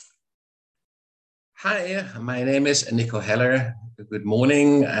Hi, my name is Nico Heller. Good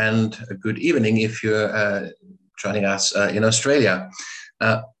morning and good evening if you're joining us in Australia.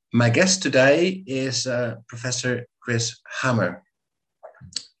 Uh, my guest today is Professor Chris Hammer.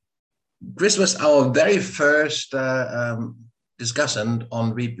 Chris was our very first discussant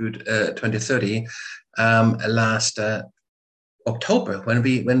on Reboot 2030 last October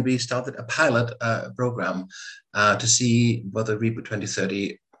when we started a pilot program to see whether Reboot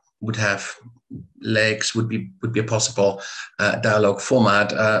 2030 would have legs, would be a possible dialogue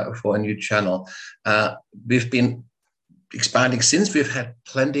format for a new channel. We've been expanding since. We've had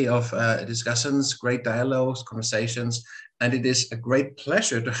plenty of discussions, great dialogues, conversations, and it is a great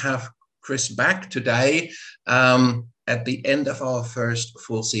pleasure to have Chris back today at the end of our first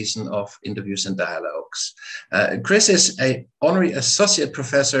full season of interviews and dialogues. Chris is an honorary associate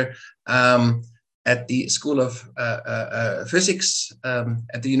professor at the School of Physics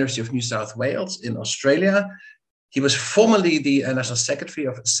at the University of New South Wales in Australia. He was formerly the National Secretary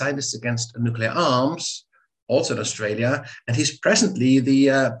of Scientists Against Nuclear Arms, also in Australia, and he's presently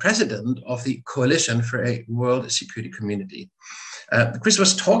the president of the Coalition for a World Security Community. Chris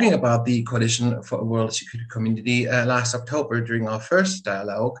was talking about the Coalition for a World Security Community last October during our first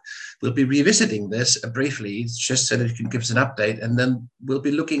dialogue. We'll be revisiting this briefly, just so that you can give us an update, and then we'll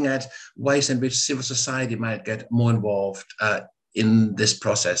be looking at ways in which civil society might get more involved in this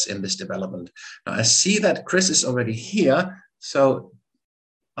process, in this development. Now, I see that Chris is already here, so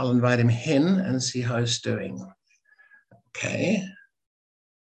I'll invite him in and see how he's doing. Okay.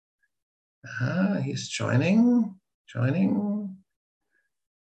 He's joining.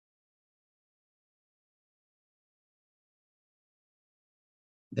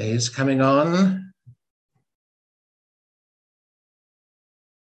 There he's coming on.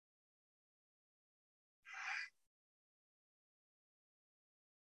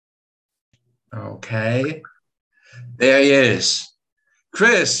 Okay. There he is.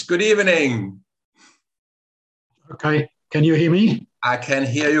 Chris, good evening. Okay, can you hear me? I can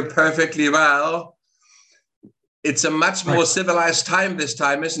hear you perfectly well. It's a much more civilized time this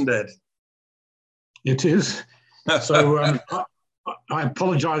time, isn't it? It is. So I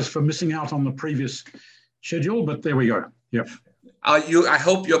apologize for missing out on the previous schedule, but there we go. Yep. I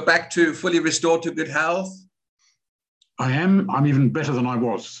hope you're back to fully restored to good health. I am. I'm even better than I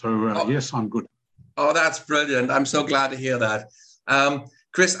was. So yes, I'm good. Oh, that's brilliant. I'm so glad to hear that.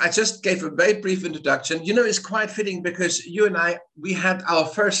 Chris, I just gave a very brief introduction. You know, it's quite fitting because you and I, we had our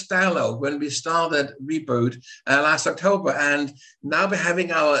first dialogue when we started Reboot last October, and now we're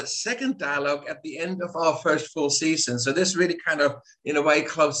having our second dialogue at the end of our first full season. So this really kind of, in a way,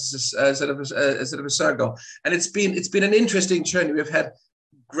 closes sort of a circle. And it's been an interesting journey. We've had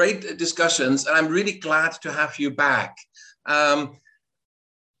great discussions, and I'm really glad to have you back.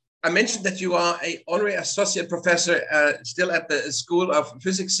 I mentioned that you are an honorary associate professor still at the School of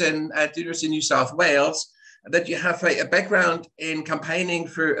Physics at the University of New South Wales, that you have a background in campaigning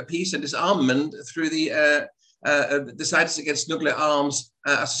for peace and disarmament through the Scientists Against Nuclear Arms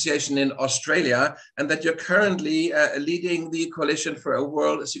Association in Australia, and that you're currently leading the Coalition for a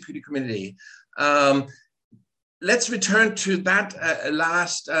World Security Community. Let's return to that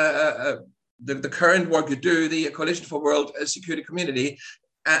the current work you do, the Coalition for World Security Community.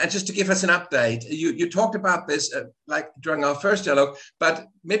 And just to give us an update, you talked about this like during our first dialogue, but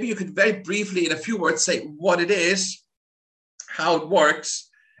maybe you could very briefly, in a few words, say what it is, how it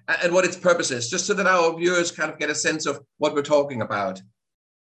works, and what its purpose is, just so that our viewers kind of get a sense of what we're talking about.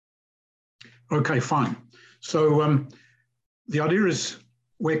 Okay, fine. So the idea is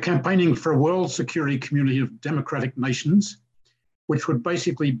we're campaigning for a world security community of democratic nations, which would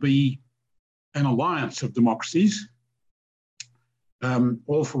basically be an alliance of democracies.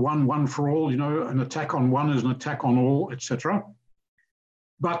 All for one, one for all, you know, an attack on one is an attack on all, etc.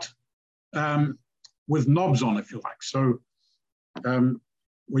 But with knobs on, if you like. So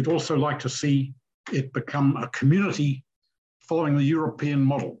we'd also like to see it become a community following the European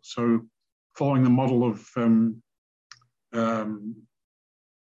model. So following the model of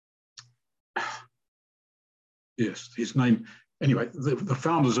yes, his name, anyway, the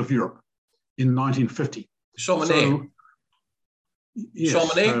founders of Europe in 1950. Chamonix. So, yes, Jean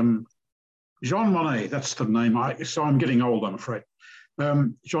Monnet. Jean Monnet, that's the name. So I'm getting old, I'm afraid.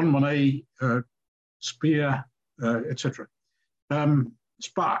 Jean Monnet, Speer, etc.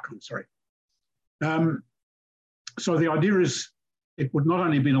 Spark, I'm sorry. So the idea is it would not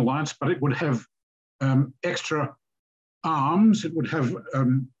only be an alliance, but it would have extra arms. It would have a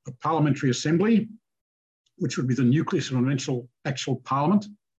parliamentary assembly, which would be the nucleus of an actual parliament.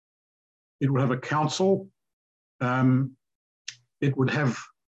 It would have a council. It would have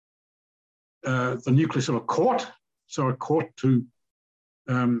the nucleus of a court, so a court to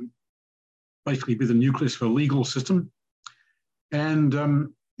basically be the nucleus for a legal system. And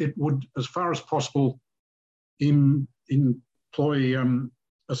it would, as far as possible, employ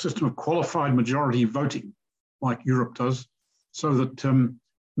a system of qualified majority voting, like Europe does, so that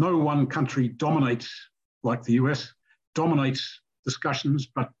no one country dominates, like the US, dominates discussions,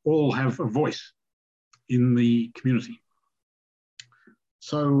 but all have a voice in the community.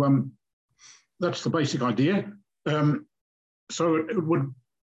 So that's the basic idea. So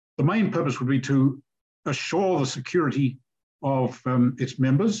the main purpose would be to assure the security of its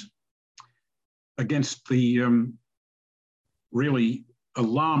members against the really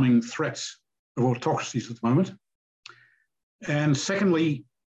alarming threats of autocracies at the moment. And secondly,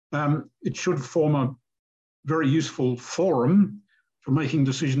 it should form a very useful forum for making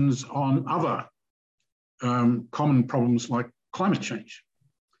decisions on other common problems like climate change,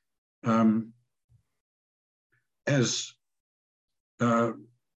 as the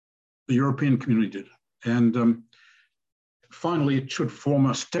European community did. And finally, it should form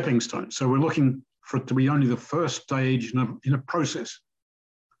a stepping stone. So we're looking for it to be only the first stage in a process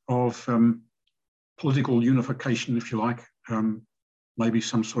of political unification, if you like, maybe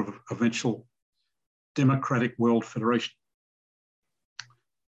some sort of eventual democratic world federation.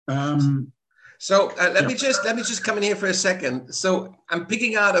 So let me just come in here for a second. So I'm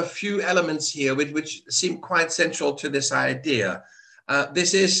picking out a few elements here which seem quite central to this idea.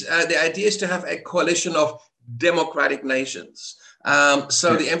 The idea is to have a coalition of democratic nations.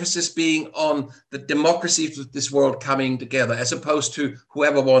 The emphasis being on the democracies of this world coming together, as opposed to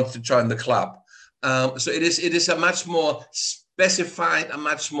whoever wants to join the club. So it is a much more specified, a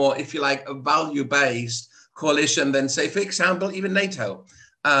much more, if you like, a value-based coalition than, say, for example, even NATO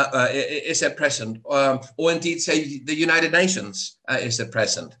is at present, or indeed, say, the United Nations is at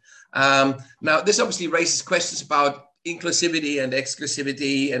present. Now, this obviously raises questions about inclusivity and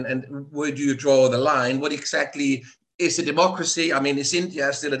exclusivity, and where do you draw the line? What exactly is a democracy? I mean, is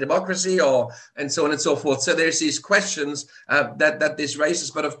India still a democracy, and so on and so forth? So there's these questions that this raises,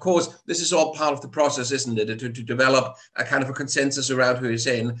 but of course, this is all part of the process, isn't it? To develop a kind of a consensus around who is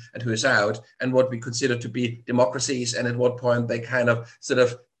in and who is out, and what we consider to be democracies, and at what point they kind of sort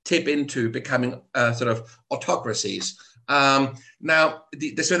of tip into becoming sort of autocracies. Now,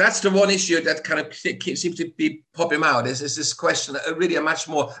 so that's the one issue that kind of seems to be popping out is this question, really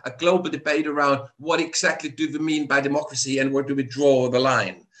a global debate around what exactly do we mean by democracy and where do we draw the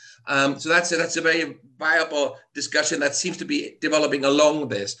line? So that's a very viable discussion that seems to be developing along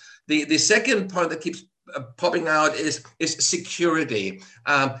this. The second point that keeps popping out is security.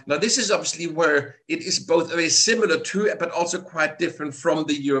 Now, this is obviously where it is both very similar to, but also quite different from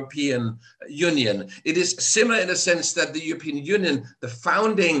the European Union. It is similar in the sense that the European Union, the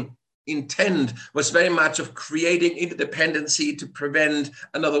founding intent was very much of creating interdependency to prevent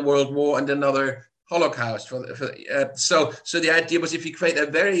another world war and another Holocaust. So the idea was, if you create a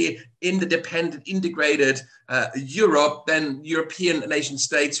very interdependent, integrated Europe, then European nation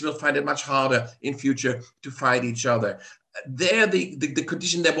states will find it much harder in future to fight each other. There, the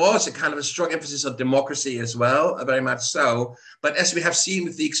condition, there was a kind of a strong emphasis on democracy as well, very much so. But as we have seen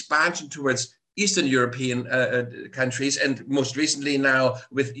with the expansion towards Eastern European countries, and most recently now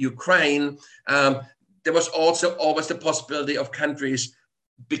with Ukraine, there was also always the possibility of countries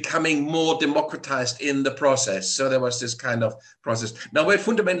becoming more democratized in the process. So there was this kind of process. Now, where it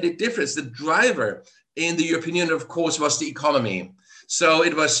fundamentally differs, the driver in the European Union, of course, was the economy. So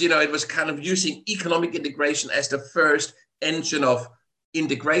it was kind of using economic integration as the first engine of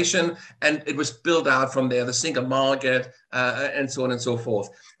integration, and it was built out from there, the single market, and so on and so forth.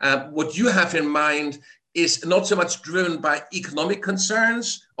 What you have in mind is not so much driven by economic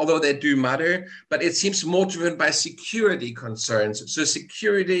concerns, although they do matter, but it seems more driven by security concerns. So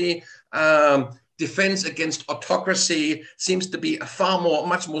security, defense against autocracy seems to be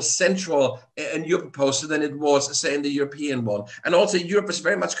much more central in your proposal than it was, say, in the European one. And also Europe is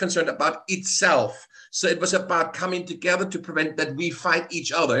very much concerned about itself. So it was about coming together to prevent that we fight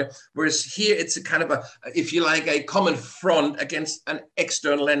each other. Whereas here it's a kind of if you like, a common front against an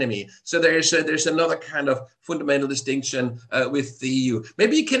external enemy. So there's another kind of fundamental distinction with the EU.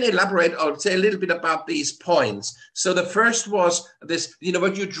 Maybe you can elaborate or say a little bit about these points. So the first was this,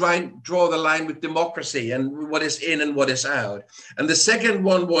 what you draw the line with democracy and what is in and what is out. And the second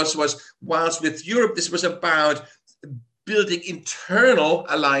one was whilst with Europe, this was about building internal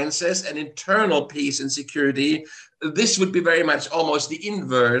alliances and internal peace and security, this would be very much almost the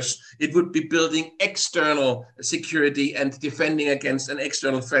inverse. It would be building external security and defending against an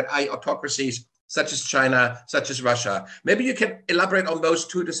external threat, i.e. autocracies, such as China, such as Russia. Maybe you can elaborate on those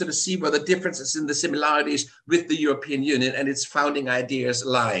two to sort of see where the differences and the similarities with the European Union and its founding ideas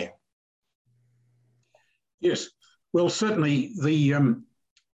lie. Yes, well, certainly the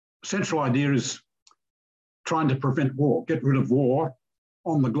central idea is trying to prevent war, get rid of war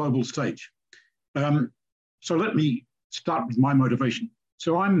on the global stage. So let me start with my motivation.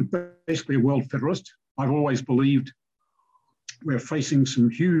 So I'm basically a world federalist. I've always believed we're facing some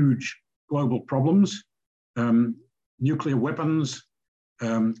huge global problems, nuclear weapons,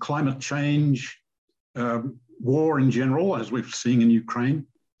 climate change, war in general, as we've seen in Ukraine, ...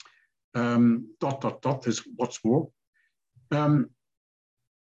 there's lots more.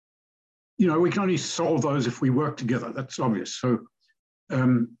 You know, we can only solve those if we work together. That's obvious. So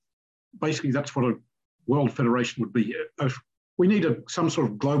basically, that's what a world federation would be. We need some sort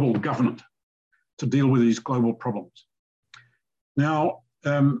of global government to deal with these global problems. Now,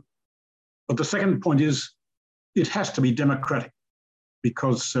 but the second point is it has to be democratic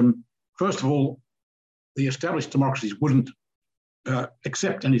because, first of all, the established democracies wouldn't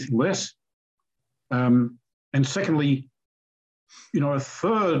accept anything less. And secondly, you know, a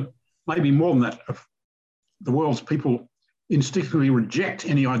third, maybe more than that, of the world's people instinctively reject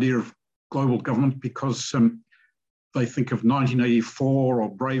any idea of global government because they think of 1984 or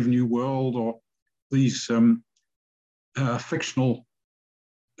Brave New World or these fictional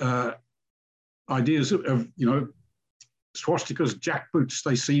ideas of, you know, swastikas, jackboots.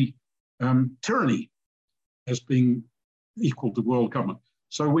 They see tyranny as being equal to world government.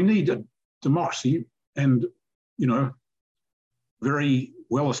 So we need a democracy and, you know, very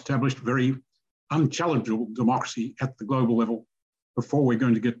well-established, very unchallengeable democracy at the global level before we're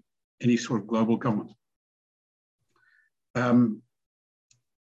going to get any sort of global government.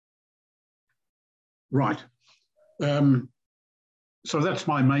 Right. So that's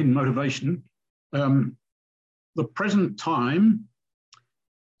my main motivation. The present time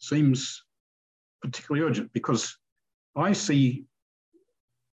seems particularly urgent because I see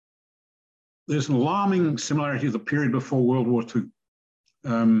there's an alarming similarity to the period before World War II.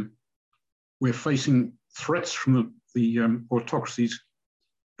 We're facing threats from the autocracies.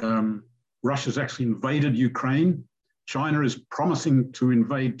 Russia's actually invaded Ukraine. China is promising to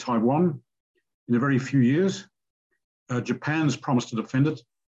invade Taiwan in a very few years. Japan's promised to defend it.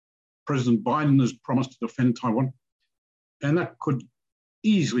 President Biden has promised to defend Taiwan. And that could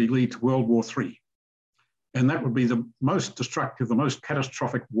easily lead to World War III. And that would be the most destructive, the most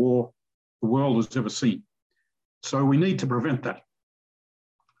catastrophic war the world has ever seen. So we need to prevent that.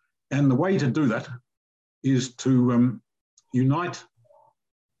 And the way to do that is to unite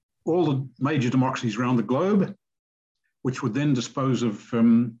all the major democracies around the globe, which would then dispose of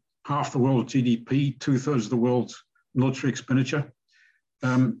half the world's GDP, 2/3 of the world's military expenditure.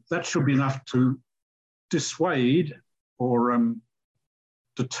 That should be enough to dissuade or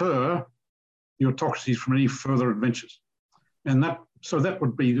deter the autocracies from any further adventures. And so that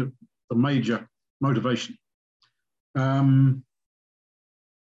would be the major motivation.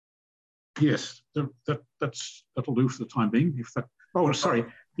 Yes, that'll do for the time being. Oh, sorry,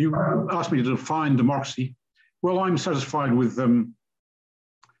 you asked me to define democracy. Well, I'm satisfied with,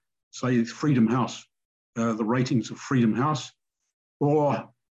 say, Freedom House, the ratings of Freedom House,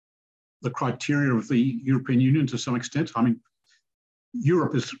 or the criteria of the European Union to some extent. I mean,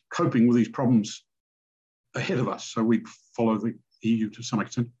 Europe is coping with these problems ahead of us, so we follow the EU to some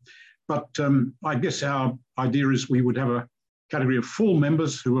extent. But I guess our idea is we would have a category of full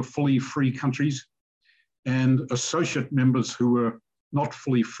members who are fully free countries and associate members who are not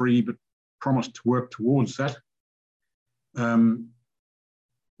fully free but promised to work towards that.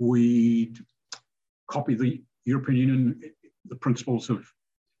 We copy the European Union, the principles of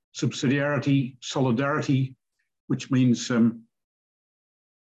subsidiarity, solidarity, which means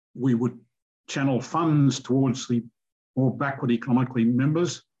we would channel funds towards the more backward economically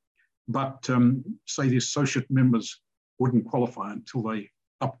members, but say the associate members wouldn't qualify until they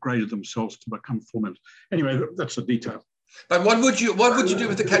upgraded themselves to become full members. Anyway, that's a detail. But what would you do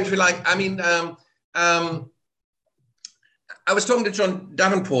with a country like, I mean, I was talking to John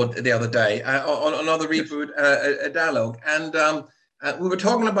Davenport the other day on another Reboot dialogue, and we were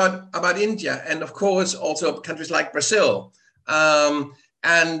talking about India and, of course, also countries like Brazil,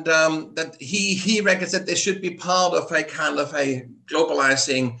 and that he reckons that they should be part of a kind of a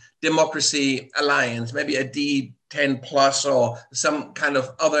globalizing democracy alliance, maybe a D10 plus or some kind of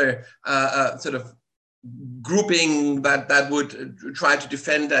other sort of grouping that would try to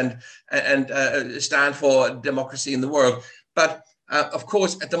defend and stand for democracy in the world. But of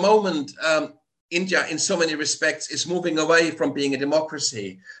course, at the moment, India, in so many respects, is moving away from being a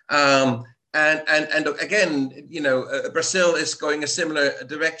democracy. And again, Brazil is going a similar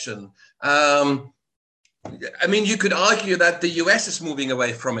direction. I mean, you could argue that the US is moving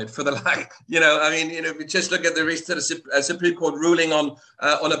away from it for the we just look at the recent Supreme Court ruling on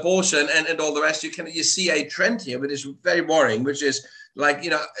abortion and all the rest. You see a trend here, which is very worrying, which is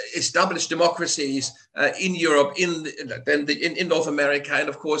established democracies in Europe, in North America, and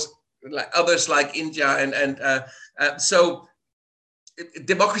of course, like others like India, so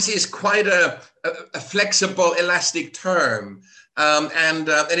democracy is quite a flexible, elastic term. And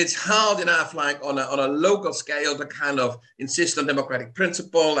it's hard enough, like on a local scale, to kind of insist on democratic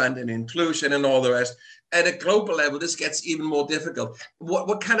principle and inclusion and all the rest. At a global level, this gets even more difficult.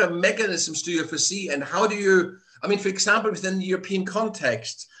 What kind of mechanisms do you foresee, and how do you? I mean, for example, within the European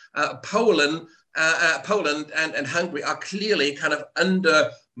context, Poland and Hungary are clearly kind of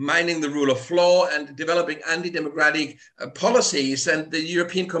undermining the rule of law and developing anti-democratic policies, and the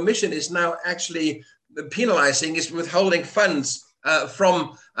European Commission is now actually penalizing, is withholding funds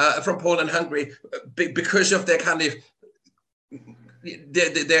from Poland and Hungary because of their kind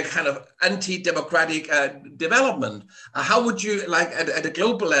of anti-democratic development. How would you, like at a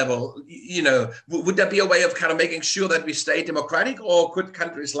global level, would there be a way of kind of making sure that we stay democratic, or could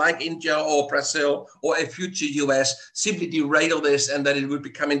countries like India or Brazil or a future US simply derail this, and that it would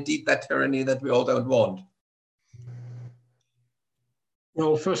become indeed that tyranny that we all don't want?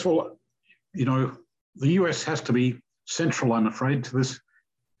 Well, first of all, the US has to be central, I'm afraid, to this.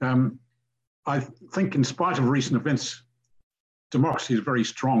 I think in spite of recent events, democracy is very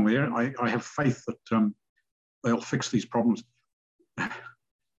strong there. I have faith that they'll fix these problems.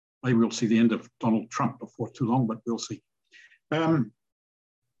 Maybe we'll see the end of Donald Trump before too long, but we'll see.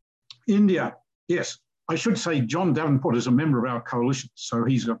 India, yes. I should say John Davenport is a member of our coalition, so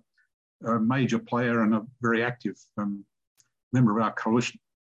he's a major player and a very active member of our coalition.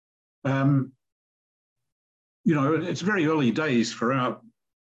 It's very early days for our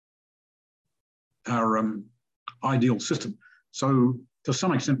ideal system. So to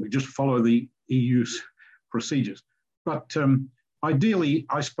some extent, we just follow the EU's procedures. But ideally,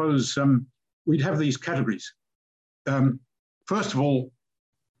 I suppose we'd have these categories. First of all,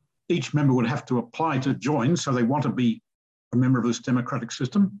 each member would have to apply to join, so they want to be a member of this democratic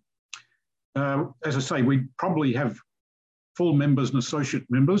system. As I say, we'd probably have full members and associate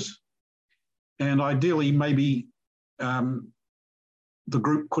members. And ideally, maybe the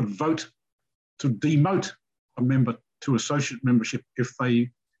group could vote to demote a member to associate membership if they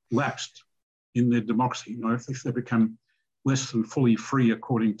lapsed in their democracy, if they become less than fully free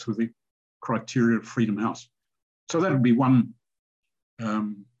according to the criteria of Freedom House. So that would be one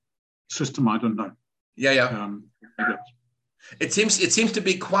system. I don't know. Yeah. It seems to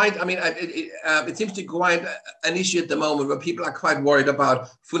be quite. I mean, it seems to be quite an issue at the moment where people are quite worried about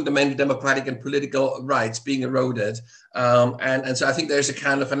fundamental democratic and political rights being eroded, and so I think there's a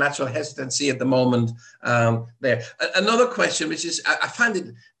kind of a natural hesitancy at the moment there. Another question, which is, I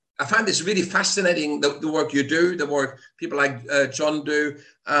find this really fascinating, the work you do, the work people like John do.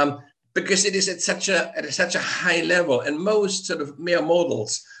 Because it is at such a high level, and most sort of mere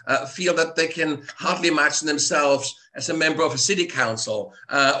mortals feel that they can hardly imagine themselves as a member of a city council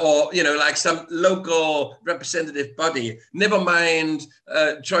or like some local representative body. Never mind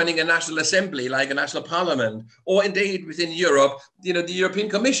joining a national assembly like a national parliament, or indeed within Europe. The European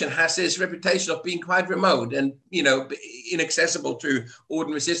Commission has this reputation of being quite remote and inaccessible to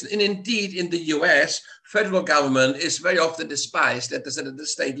ordinary citizens. And indeed, in the US, federal government is very often despised at the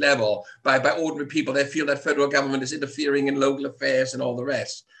state level by ordinary people. They feel that federal government is interfering in local affairs and all the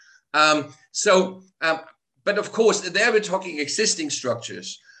rest. But of course, there we're talking existing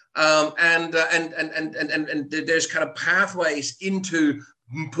structures, and there's kind of pathways into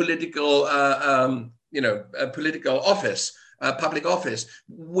political, political office, public office.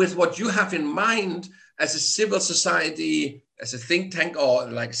 With what you have in mind as a civil society, as a think tank, or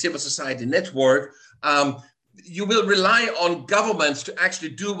like civil society network, you will rely on governments to actually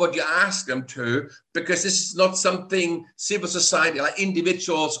do what you ask them to, because this is not something civil society, like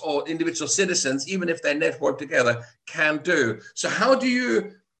individuals or individual citizens, even if they network together, can do. So how do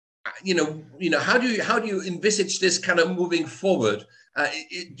you, how do you envisage this kind of moving forward?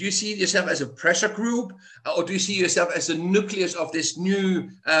 Do you see yourself as a pressure group, or do you see yourself as a nucleus of this new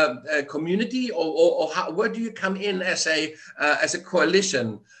community, or where do you come in as a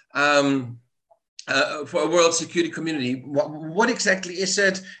coalition? For a world security community? What exactly is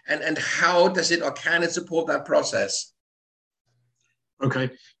it, and how does it or can it support that process? Okay,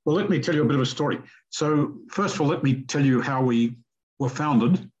 well, let me tell you a bit of a story. So first of all, let me tell you how we were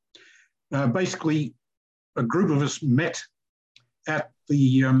founded. Basically, a group of us met at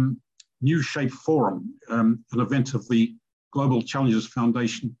the New Shape Forum, an event of the Global Challenges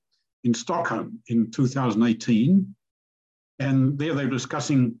Foundation in Stockholm in 2018. And there they were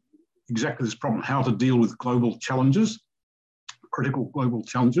discussing exactly this problem, how to deal with global challenges, critical global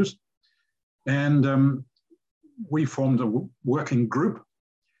challenges. And we formed a working group,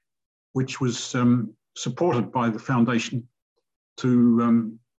 which was supported by the foundation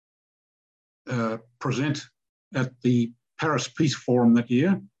to present at the Paris Peace Forum that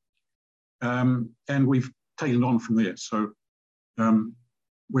year. And we've taken it on from there. So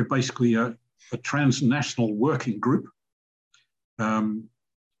we're basically a transnational working group,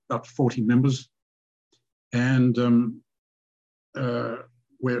 about 40 members. And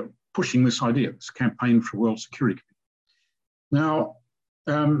we're pushing this idea, this campaign for world security. Now,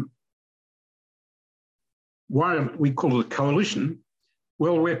 why we call it a coalition?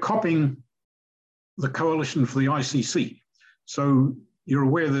 Well, we're copying the coalition for the ICC. So you're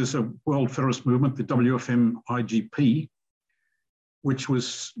aware there's a World Federalist Movement, the WFM-IGP, which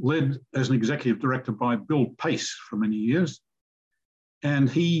was led as an executive director by Bill Pace for many years. And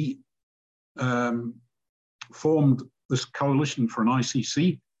he formed this coalition for an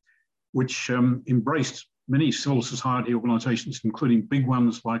ICC, which embraced many civil society organizations, including big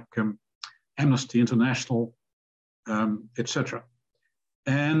ones like Amnesty International, etc.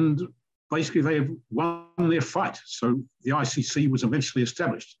 And basically they've won their fight. So the ICC was eventually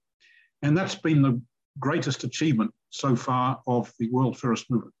established. And that's been the greatest achievement so far of the World Federalist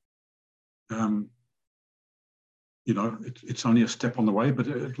Movement. You know, it's only a step on the way, but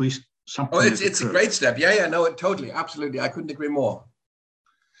at least something. Oh, it's a great step. Yeah, no, totally, absolutely. I couldn't agree more.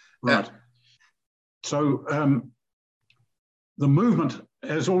 Right. So the movement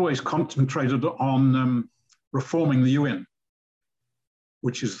has always concentrated on reforming the UN,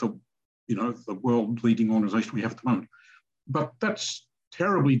 which is the world leading organization we have at the moment. But that's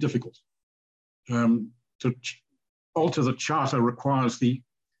terribly difficult. To alter the charter requires the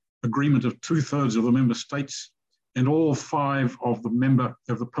agreement of 2/3 of the member states and all 5 of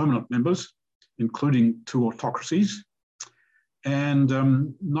the permanent members, including 2 autocracies. And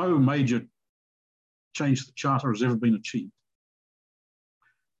no major change to the charter has ever been achieved.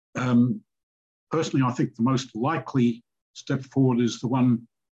 Personally, I think the most likely step forward is the one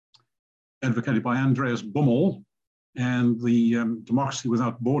advocated by Andreas Bummel and the Democracy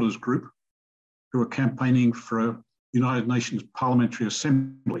Without Borders group, who are campaigning for a United Nations Parliamentary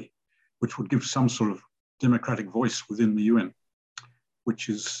Assembly, which would give some sort of democratic voice within the UN, which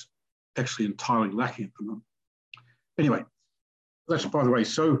is actually entirely lacking at the moment. Anyway, that's by the way.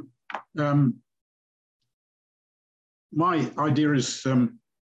 So my idea is,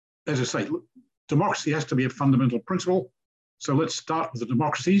 as I say, democracy has to be a fundamental principle. So let's start with the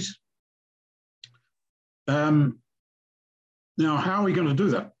democracies. Now, how are we going to do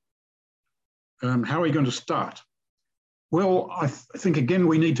that? How are we going to start? Well, I think, again,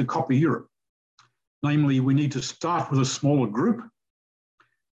 we need to copy Europe. Namely, we need to start with a smaller group,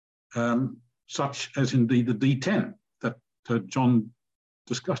 such as indeed the D10 that John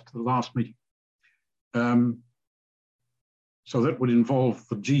discussed at the last meeting. So that would involve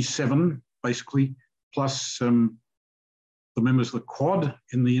the G7, basically, plus the members of the Quad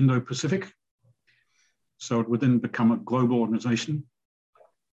in the Indo-Pacific. So it would then become a global organization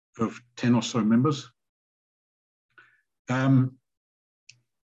of 10 or so members.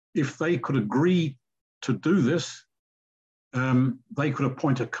 If they could agree to do this, they could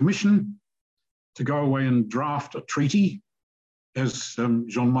appoint a commission to go away and draft a treaty, as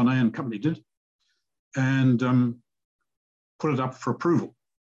Jean Monnet and company did, and put it up for approval.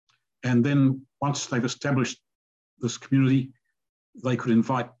 And then once they've established this community, they could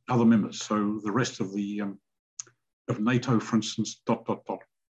invite other members. So the rest of the of NATO, for instance, ...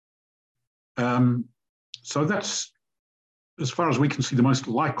 So that's, as far as we can see, the most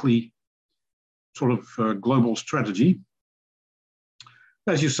likely sort of global strategy.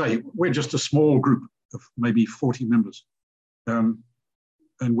 As you say, we're just a small group of maybe 40 members, and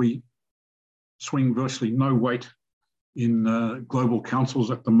we swing virtually no weight in global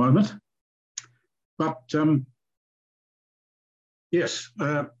councils at the moment. But yes,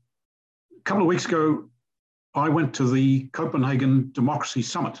 a couple of weeks ago, I went to the Copenhagen Democracy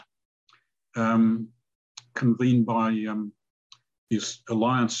Summit, convened by this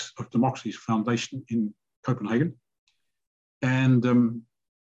Alliance of Democracies Foundation in Copenhagen. And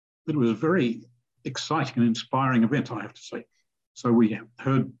it was a very exciting and inspiring event, I have to say. So we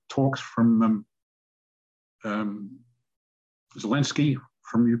heard talks from Zelensky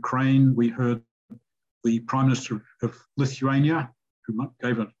from Ukraine. We heard the Prime Minister of Lithuania, who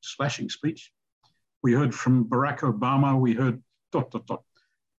gave a slashing speech. We heard from Barack Obama. We heard ...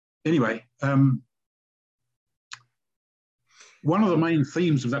 anyway, one of the main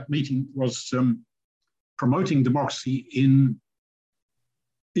themes of that meeting was promoting democracy in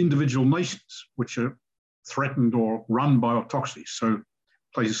individual nations, which are threatened or run by autocracies. So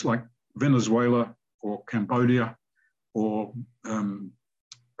places like Venezuela or Cambodia or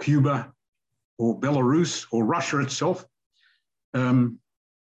Cuba or Belarus or Russia itself.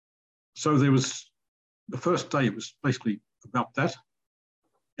 So there was, the first day was basically about that.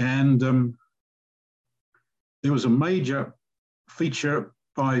 And there was a major feature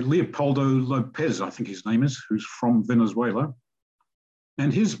by Leopoldo Lopez, I think his name is, who's from Venezuela.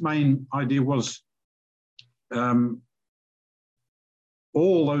 And his main idea was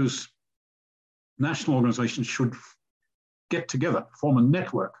all those national organizations should get together, form a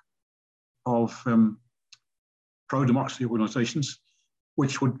network of pro-democracy organizations,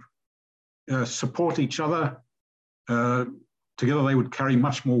 which would support each other. Together they would carry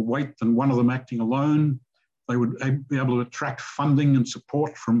much more weight than one of them acting alone. They would be able to attract funding and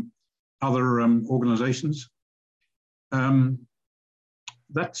support from other organizations.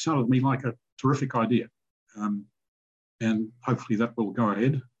 That sounded to me like a terrific idea. And hopefully that will go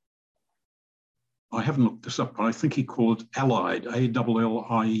ahead. I haven't looked this up, but I think he called it Allied,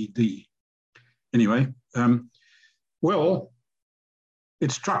 A-L-L-I-E-D. Anyway, well,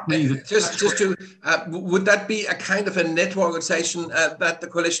 it struck me that... would that be a kind of a network organization that the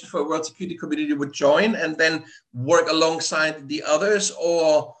Coalition for a World Security Community would join and then work alongside the others?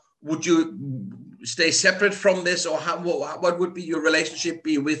 Or would you stay separate from this? Or what would be your relationship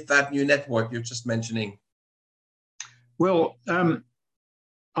be with that new network you're just mentioning? Well,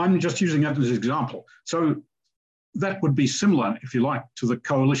 I'm just using that as an example. So that would be similar, if you like, to the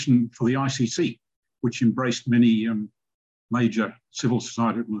Coalition for the ICC, which embraced many major civil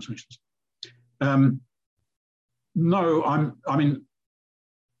society organizations. No,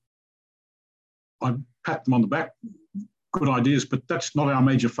 I pat them on the back, good ideas, but that's not our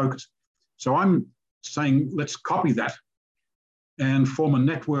major focus. So I'm saying let's copy that and form a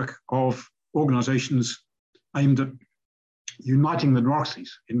network of organizations aimed at uniting the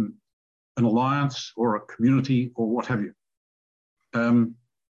democracies in an alliance or a community or what have you.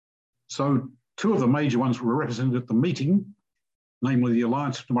 So two of the major ones were represented at the meeting, namely the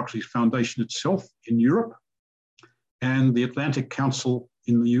Alliance of Democracies Foundation itself in Europe and the Atlantic Council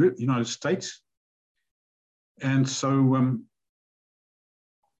in the United States. And so,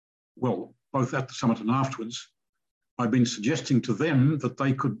 well, both at the summit and afterwards, I've been suggesting to them that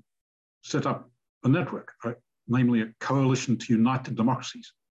they could set up a network, namely a coalition to unite the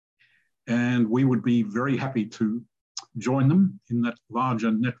democracies. And we would be very happy to join them in that larger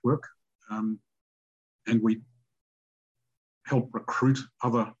network. And we help recruit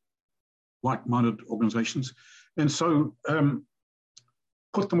other like-minded organizations. And so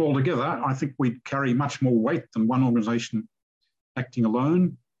put them all together, I think we'd carry much more weight than one organization acting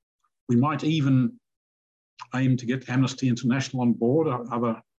alone. We might even aim to get Amnesty International on board,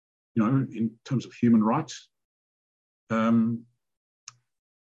 other, in terms of human rights. Anyway,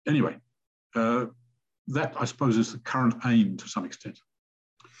 that I suppose is the current aim to some extent.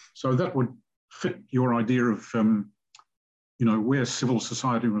 So that would fit your idea of, where civil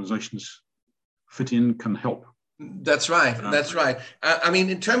society organizations fit in, can help. That's right. That's right. I mean,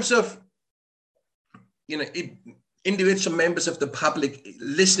 in terms of, individual members of the public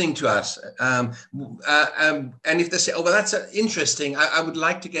listening to us, and if they say, oh, well, that's interesting, I would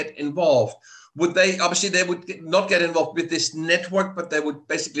like to get involved. Would they, obviously they would not get involved with this network, but they would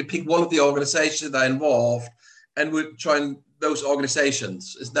basically pick one of the organizations that are involved and would join those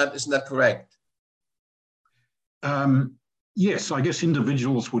organizations. Isn't that correct? Yes, I guess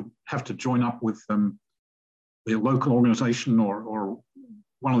individuals would have to join up with their local organization or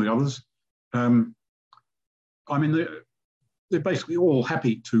one of the others. I mean, they're basically all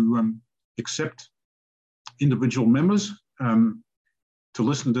happy to accept individual members, to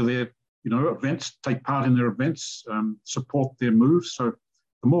listen to their events, take part in their events, support their moves. So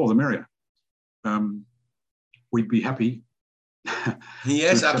the more the merrier. We'd be happy.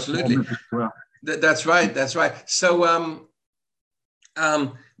 Yes, absolutely. That's right. That's right. So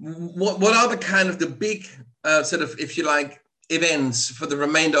what are the kind of the big sort of, if you like, events for the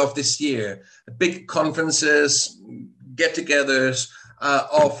remainder of this year? Big conferences, get-togethers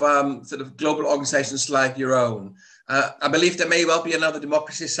of sort of global organizations like your own. I believe there may well be another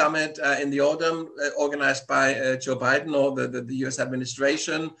democracy summit in the autumn organized by Joe Biden or the US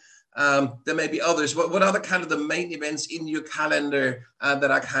administration. There may be others. What are the kind of the main events in your calendar that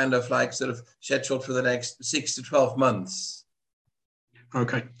are kind of like sort of scheduled for the next 6 to 12 months?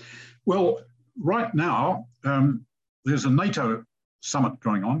 Okay. Well, right now, there's a NATO summit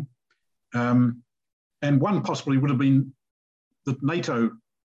going on And one possibly would have been that NATO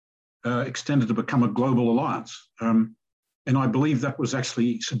extended to become a global alliance. And I believe that was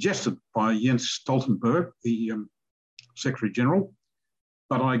actually suggested by Jens Stoltenberg, the Secretary General,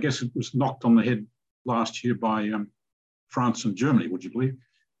 but I guess it was knocked on the head last year by France and Germany, would you believe?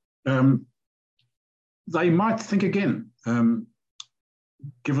 They might think again,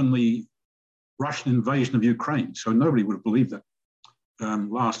 given the Russian invasion of Ukraine. So nobody would have believed that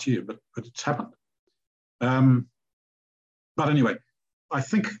last year, but it's happened. But anyway, I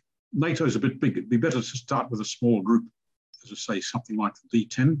think NATO is a bit big. It'd be better to start with a small group, as I say, something like the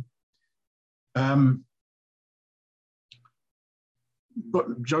D10.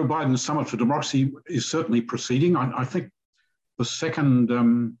 But Joe Biden's Summit for Democracy is certainly proceeding. I think the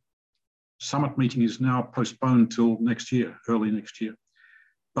second summit meeting is now postponed till next year, early next year.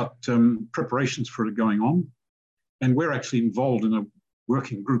 But preparations for it are going on. And we're actually involved in a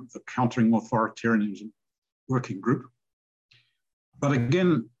working group, the Countering Authoritarianism Working Group. But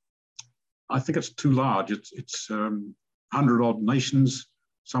again, I think it's too large. It's 100-odd nations,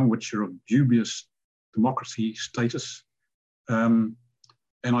 some of which are of dubious democracy status. And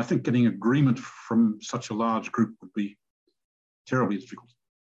I think getting agreement from such a large group would be terribly difficult.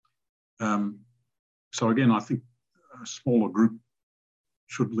 So again, I think a smaller group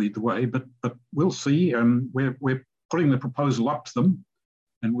should lead the way, but we'll see. We're putting the proposal up to them,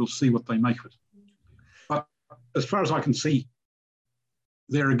 and we'll see what they make of it. But as far as I can see,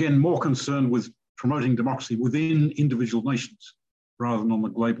 they're again more concerned with promoting democracy within individual nations rather than on the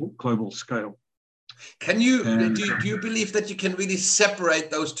global scale. Can you do you believe that you can really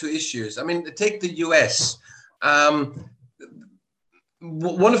separate those two issues? I mean, take the US.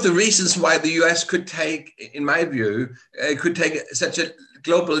 One of the reasons why the US could take, in my view, could take such a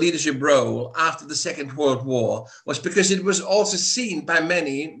global leadership role after the Second World War was because it was also seen by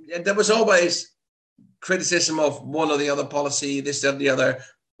many, and there was always criticism of one or the other policy, this or the other,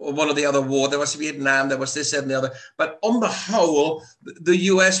 or one or the other war. There was Vietnam, there was this and the other. But on the whole, the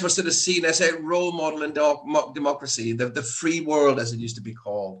US was sort of seen as a role model in democracy, the free world, as it used to be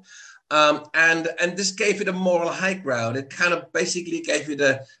called. And this gave it a moral high ground. It kind of basically gave it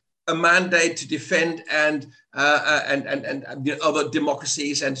a mandate to defend and other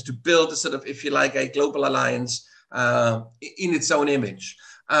democracies and to build a sort of, if you like, a global alliance in its own image.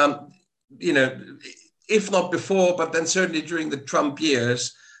 If not before, but then certainly during the Trump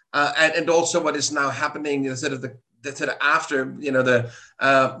years, and also what is now happening, sort of after,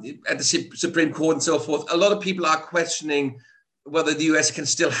 at the Supreme Court and so forth. A lot of people are questioning whether the US can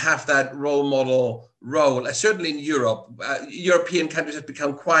still have that role model role. Certainly in Europe, European countries have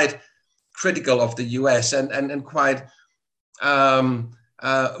become quite critical of the US and quite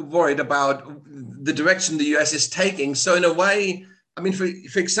worried about the direction the US is taking. So in a way, I mean, for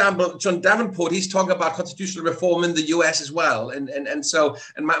example, John Davenport, he's talking about constitutional reform in the US as well. And so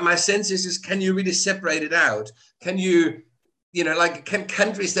my sense is can you really separate it out? Can you, can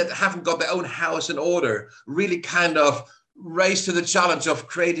countries that haven't got their own house in order really kind of raise to the challenge of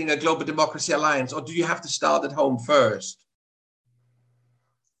creating a global democracy alliance, or do you have to start at home first?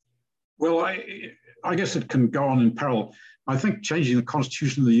 Well, I guess it can go on in parallel. I think changing the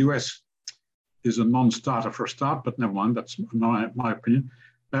constitution of the US is a non-starter for a start, but never mind, that's my opinion.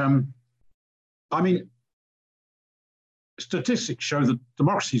 I mean, statistics show that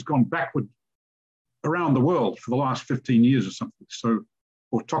democracy has gone backward around the world for the last 15 years or something. So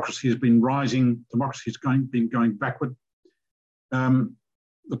autocracy has been rising, democracy has been going backward.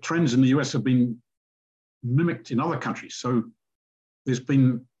 The trends in the US have been mimicked in other countries. So there's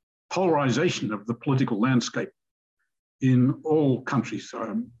been polarization of the political landscape in all countries,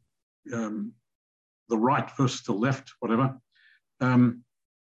 the right versus the left, whatever.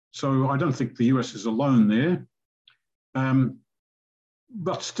 So I don't think the US is alone there.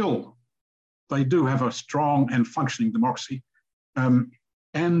 But still, they do have a strong and functioning democracy.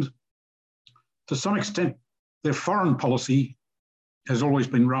 And to some extent, their foreign policy has always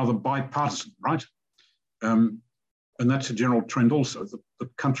been rather bipartisan, right? And that's a general trend also, that the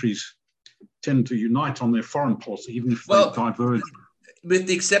countries tend to unite on their foreign policy, even if they diverge. With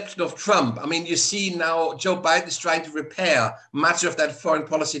the exception of Trump, I mean, you see now Joe Biden is trying to repair much of that foreign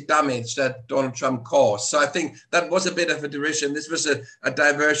policy damage that Donald Trump caused. So I think that was a bit of a derision. This was a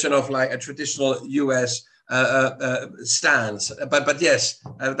diversion of like a traditional US stance. But yes,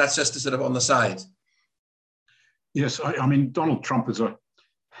 that's just sort of on the side. Yes, I mean, Donald Trump is an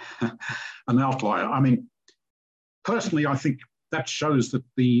outlier. I mean, personally, I think that shows that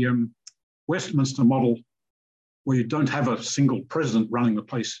the Westminster model, where you don't have a single president running the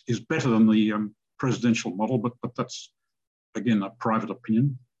place, is better than the presidential model, but that's, again, a private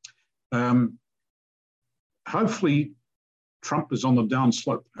opinion. Hopefully, Trump is on the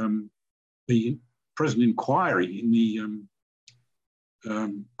downslope. The present inquiry in the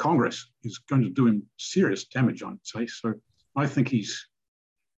Congress is going to do him serious damage, I'd say. So I think he's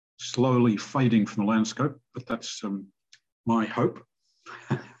slowly fading from the landscape, but that's my hope.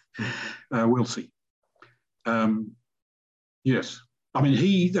 We'll see. Yes. I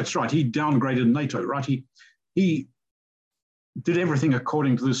mean, that's right. He downgraded NATO, right? He did everything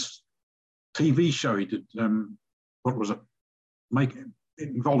according to this TV show he did. What was it?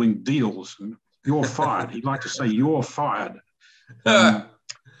 Involving deals and you're fired. He'd like to say you're fired.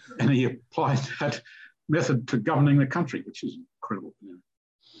 And he applied that method to governing the country, which is incredible.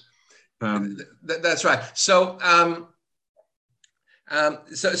 That's right. So,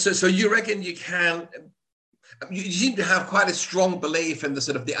 so you reckon you can? You seem to have quite a strong belief in the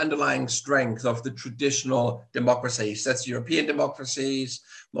sort of the underlying strength of the traditional democracies. That's European democracies,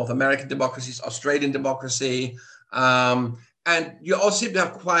 North American democracies, Australian democracy. And you also seem to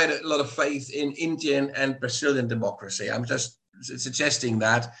have quite a lot of faith in Indian and Brazilian democracy. I'm just suggesting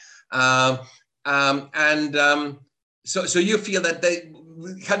that. So you feel that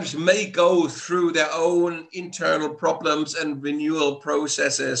countries may go through their own internal problems and renewal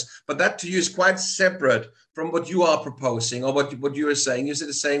processes, but that to you is quite separate from what you are proposing or what you are saying. You're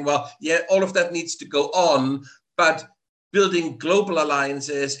saying, well, yeah, all of that needs to go on, but building global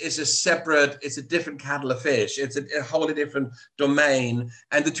alliances is it's a different kettle of fish. It's a wholly different domain.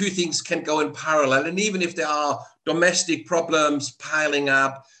 And the two things can go in parallel. And even if there are domestic problems piling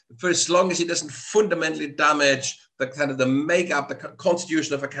up, for as long as it doesn't fundamentally damage the kind of the makeup, the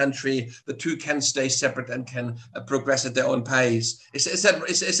constitution of a country, the two can stay separate and can progress at their own pace. Is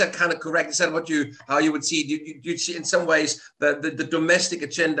that kind of correct? Is that how you would see it? You see in some ways the domestic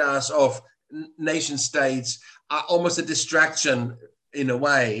agendas of nation states are almost a distraction in a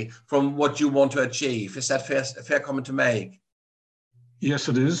way from what you want to achieve. Is that a fair comment to make? Yes,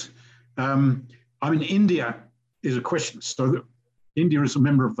 it is. I mean, India is a question. So India is a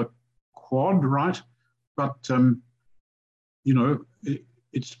member of the Quad, right? But,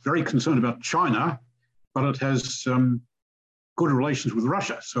 it's very concerned about China, but it has good relations with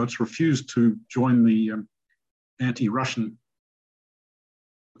Russia. So it's refused to join the anti-Russian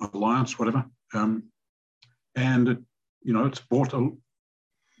alliance, whatever. And it's bought a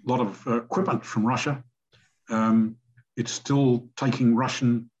lot of equipment from Russia. It's still taking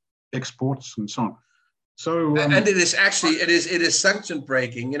Russian exports and so on. So and it is sanction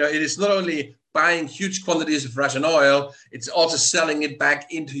breaking. It is not only buying huge quantities of Russian oil, it's also selling it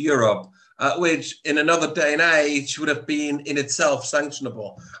back into Europe, which in another day and age would have been in itself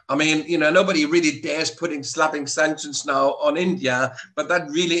sanctionable. I mean, nobody really dares slapping sanctions now on India, but that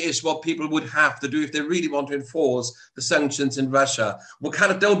really is what people would have to do if they really want to enforce the sanctions in Russia. We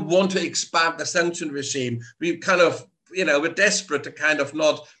kind of don't want to expand the sanction regime. We kind of, we're desperate to kind of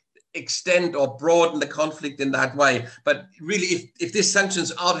not extend or broaden the conflict in that way. But really, if these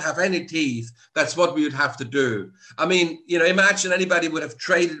sanctions are to have any teeth, that's what we would have to do. I mean, imagine anybody would have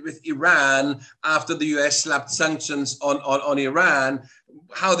traded with Iran after the US slapped sanctions on Iran,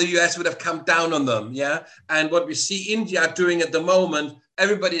 how the US would have come down on them, yeah? And what we see India doing at the moment,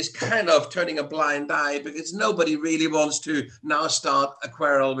 everybody is kind of turning a blind eye because nobody really wants to now start a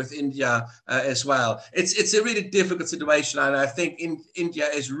quarrel with India as well. It's a really difficult situation, and I think India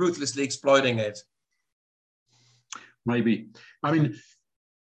is ruthlessly exploiting it. Maybe. I mean,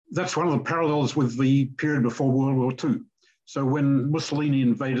 that's one of the parallels with the period before World War II. So when Mussolini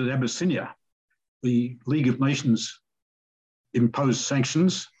invaded Abyssinia, the League of Nations imposed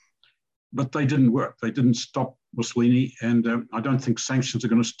sanctions, but they didn't work. They didn't stop Mussolini, and I don't think sanctions are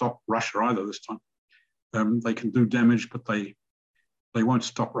going to stop Russia either this time. They can do damage, but they won't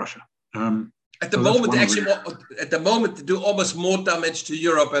stop Russia. At the moment, they do almost more damage to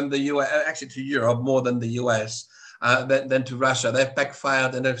Europe and the US, actually to Europe more than the US, than to Russia. They've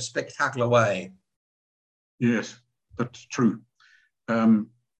backfired in a spectacular way. Yes, that's true.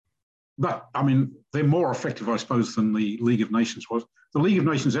 But, I mean, they're more effective, I suppose, than the League of Nations was. The League of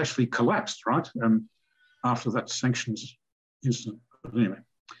Nations actually collapsed, right, after that sanctions incident. But anyway,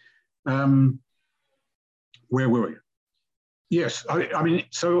 where were we? Yes, I mean,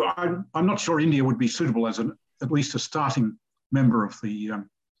 so I'm not sure India would be suitable as at least a starting member of the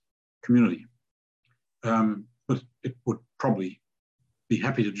community. But it would probably be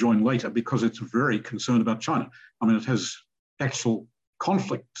happy to join later because it's very concerned about China. I mean, it has actual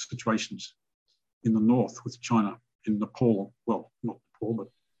conflict situations in the north with China, in Nepal. Well, not Nepal, but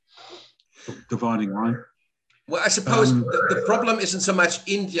the dividing line. Well, I suppose the problem isn't so much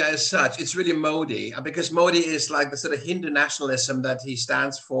India as such. It's really Modi, because Modi is like the sort of Hindu nationalism that he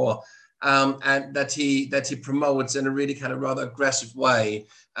stands for and that he promotes in a really kind of rather aggressive way,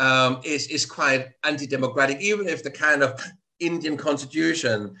 is quite anti-democratic, even if the kind of Indian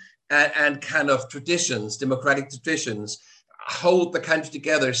constitution and kind of traditions, democratic traditions, hold the country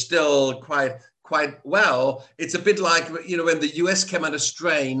together still quite well. It's a bit like, you know, when the US came under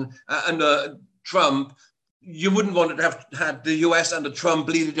strain under Trump, you wouldn't want to have had the US under Trump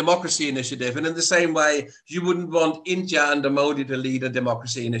lead a democracy initiative. And in the same way, you wouldn't want India under Modi to lead a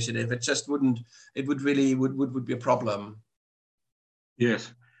democracy initiative. It just wouldn't, it would really would be a problem.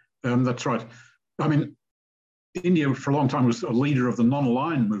 Yes, that's right. I mean, India for a long time was a leader of the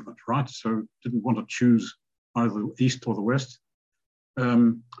non-aligned movement, right? So didn't want to choose either the East or the West.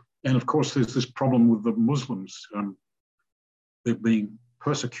 And of course, there's this problem with the Muslims. They're being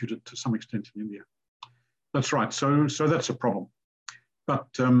persecuted to some extent in India. That's right. So that's a problem. But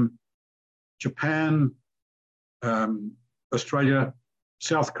Japan, Australia,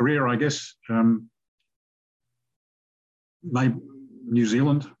 South Korea, I guess, maybe New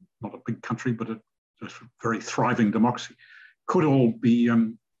Zealand, not a big country, but a very thriving democracy, could all be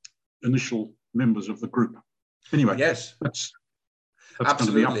initial members of the group. Anyway, yes, that's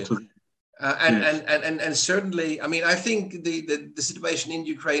absolutely. Going to be up to and certainly, I mean, I think the situation in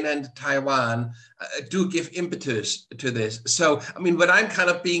Ukraine and Taiwan do give impetus to this. So, I mean, when I'm kind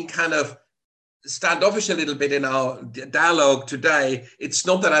of being kind of standoffish a little bit in our dialogue today, it's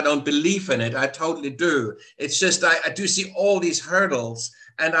not that I don't believe in it. I totally do. It's just I do see all these hurdles,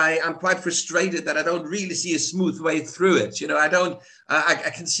 and I'm quite frustrated that I don't really see a smooth way through it. You know,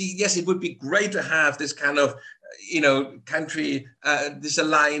 I can see, yes, it would be great to have this kind of, you know, country, this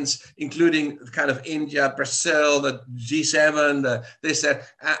alliance, including kind of India, Brazil, the G7,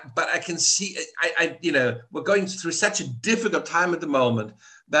 but I can see, you know, we're going through such a difficult time at the moment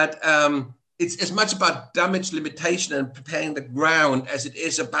that it's as much about damage limitation and preparing the ground as it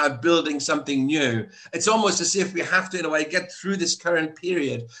is about building something new. It's almost as if we have to, in a way, get through this current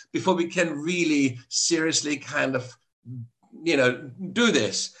period before we can really seriously kind of, you know, do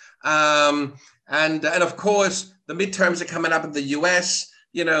this. And of course, the midterms are coming up in the US.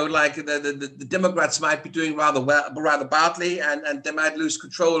 You know, like the Democrats might be doing rather badly, and they might lose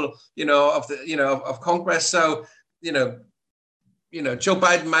control, you know, of Congress. So, you know, Joe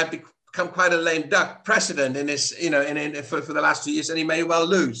Biden might become quite a lame duck president in his, you know, for the last 2 years, and he may well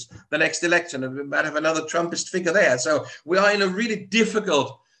lose the next election, and we might have another Trumpist figure there. So we are in a really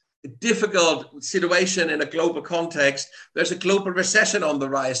difficult situation in a global context. There's a global recession on the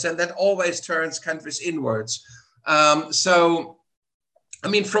rise, and that always turns countries inwards. So, I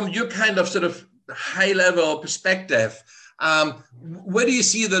mean, from your kind of sort of high level perspective, where do you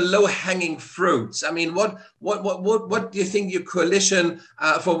see the low-hanging fruits? I mean, what do you think your coalition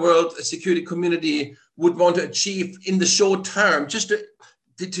for world security community would want to achieve in the short term, just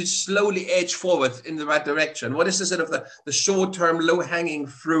to slowly edge forward in the right direction? What is the sort of the short-term, low-hanging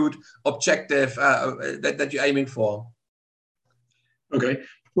fruit objective that you're aiming for? Okay.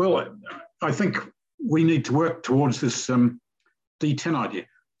 Well, I think we need to work towards this D10 idea.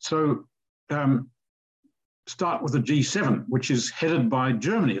 So start with the G7, which is headed by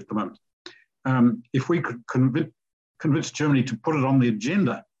Germany at the moment. If we could convince Germany to put it on the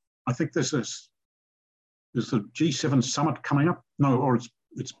agenda, I think there's the G7 summit coming up. No, or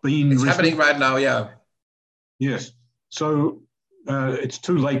it's happening right now. Yeah. Yes. So it's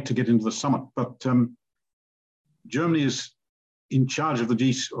too late to get into the summit, but Germany is in charge of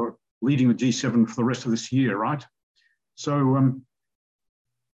or leading the G7 for the rest of this year, right? So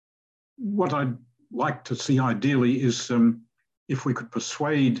what I'd like to see ideally is if we could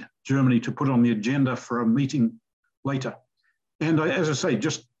persuade Germany to put on the agenda for a meeting later. And as I say,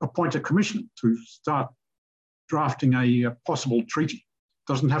 just appoint a commission to start drafting a possible treaty.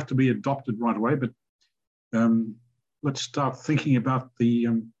 Doesn't have to be adopted right away, but let's start thinking about the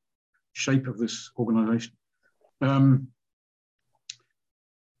shape of this organization.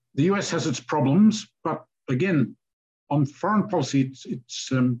 The US has its problems, but again, on foreign policy,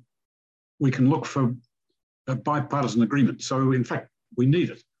 we can look for a bipartisan agreement. So in fact, we need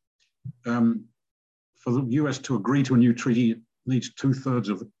it. For the US to agree to a new treaty, it needs 2/3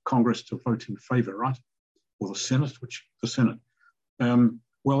 of the Congress to vote in favor, right? Or the Senate, the Senate.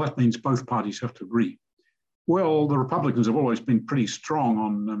 Well, that means both parties have to agree. Well, the Republicans have always been pretty strong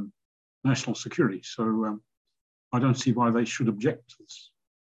on national security, so I don't see why they should object to this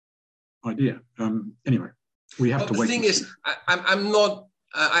idea. Anyway, we have to wait. The thing is, I'm not,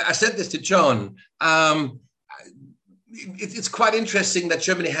 I said this to John, it's quite interesting that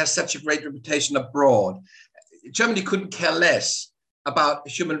Germany has such a great reputation abroad. Germany couldn't care less about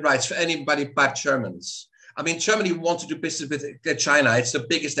human rights for anybody but Germans. I mean, Germany wants to do business with China. It's the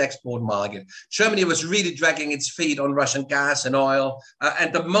biggest export market. Germany was really dragging its feet on Russian gas and oil.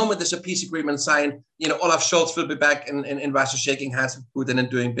 And the moment there's a peace agreement signed, Olaf Scholz will be back in Russia, shaking hands with Putin and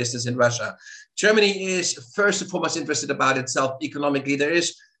doing business in Russia. Germany is first and foremost interested about itself economically. There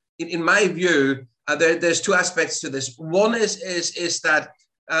is, in my view, there's two aspects to this. One is that,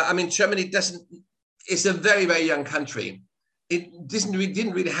 Germany is a very, very young country. It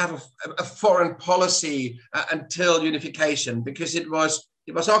didn't really have a foreign policy until unification, because it was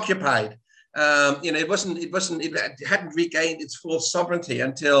occupied. It hadn't regained its full sovereignty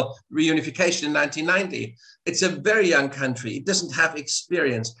until reunification in 1990. It's a very young country. It doesn't have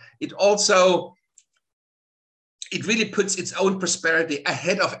experience. It really puts its own prosperity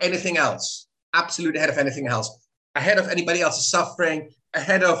ahead of anything else, absolutely ahead of anything else, ahead of anybody else's suffering,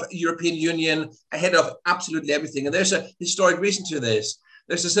 ahead of European Union, ahead of absolutely everything. And there's a historic reason to this.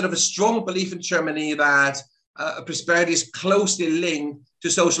 There's a sort of a strong belief in Germany that prosperity is closely linked to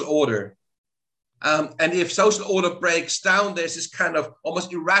social order. And if social order breaks down, there's this kind of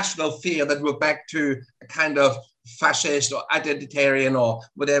almost irrational fear that we're back to a kind of fascist or identitarian or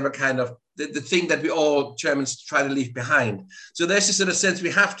whatever kind of the thing that we all Germans try to leave behind. So there's this sort of sense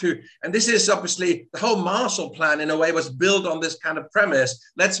we have to, and this is obviously the whole Marshall Plan in a way was built on this kind of premise.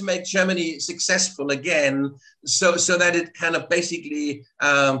 Let's make Germany successful again, so that it kind of basically,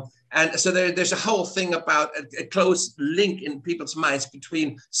 and so there's a whole thing about a close link in people's minds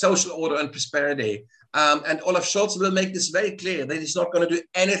between social order and prosperity. And Olaf Scholz will make this very clear that he's not going to do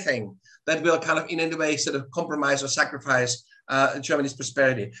anything that will kind of in any way sort of compromise or sacrifice Germany's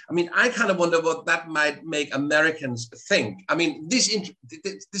prosperity. I mean, I kind of wonder what that might make Americans think. I mean, this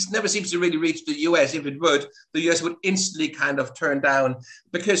never seems to really reach the US. If it would, the US would instantly kind of turn down.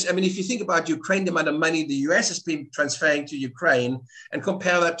 Because, I mean, if you think about Ukraine, the amount of money the US has been transferring to Ukraine and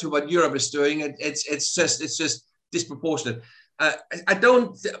compare that to what Europe is doing, it's just disproportionate.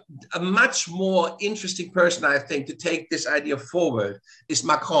 A much more interesting person, I think, to take this idea forward is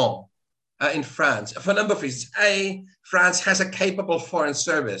Macron. In France, for a number of reasons. A, France has a capable foreign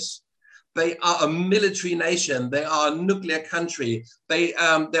service. They are a military nation. They are a nuclear country. They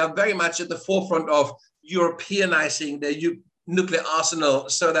are very much at the forefront of Europeanizing their nuclear arsenal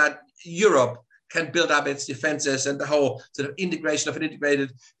so that Europe can build up its defenses and the whole sort of integration of an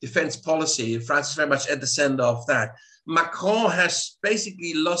integrated defense policy. France is very much at the center of that. Macron has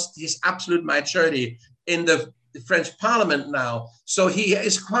basically lost his absolute majority in the French parliament now. So he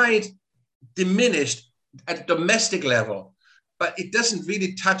is quite diminished at domestic level, but it doesn't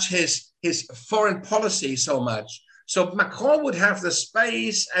really touch his foreign policy so much. So Macron would have the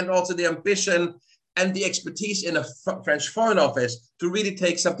space and also the ambition and the expertise in a French Foreign Office to really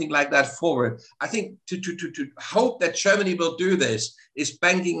take something like that forward. I think to hope that Germany will do this is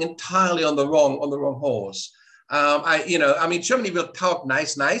banking entirely on the wrong horse. Germany will talk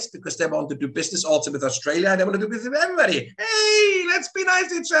nice because they want to do business also with Australia. They want to do business with everybody. Hey, let's be nice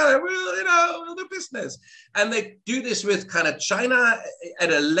to each other. We'll do business. And they do this with kind of China at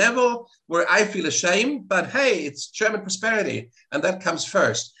a level where I feel ashamed, but hey, it's German prosperity. And that comes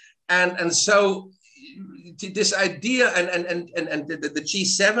first. And so this idea and the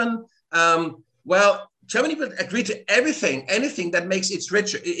G7, Germany will agree to anything that makes it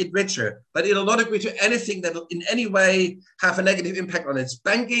richer, but it'll not agree to anything that will in any way have a negative impact on its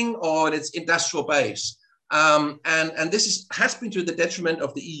banking or on its industrial base. And this has been to the detriment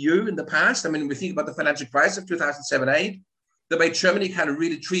of the EU in the past. I mean, we think about the financial crisis of 2007-8, the way Germany kind of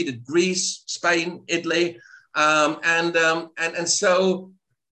really treated Greece, Spain, Italy, and so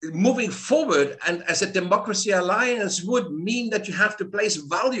moving forward and as a democracy alliance would mean that you have to place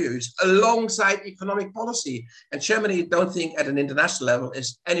values alongside economic policy. And Germany, don't think at an international level,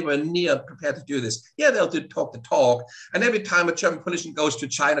 is anywhere near prepared to do this. Yeah, they'll do talk the talk. And every time a German politician goes to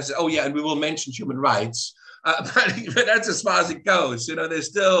China, says, oh yeah, and we will mention human rights. But that's as far as it goes.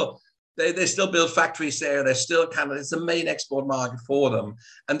 They still build factories there. They're still it's the main export market for them.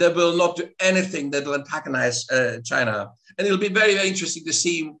 And they will not do anything that will antagonize China. And it'll be very, very interesting to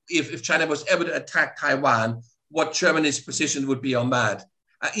see if China was ever to attack Taiwan, what Germany's position would be on that.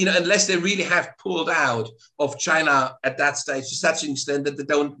 Unless they really have pulled out of China at that stage to such an extent that they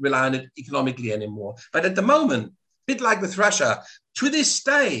don't rely on it economically anymore. But at the moment, a bit like with Russia, to this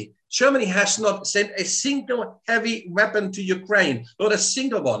day, Germany has not sent a single heavy weapon to Ukraine, not a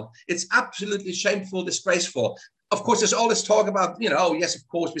single one. It's absolutely shameful, disgraceful. Of course, there's all this talk about, oh, yes, of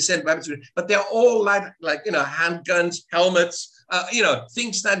course, we send weapons, but they're all like handguns, helmets,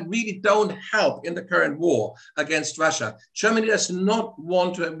 things that really don't help in the current war against Russia. Germany does not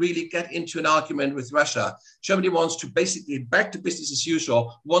want to really get into an argument with Russia. Germany wants to basically back to business as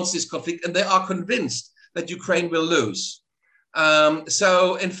usual once this conflict, and they are convinced that Ukraine will lose.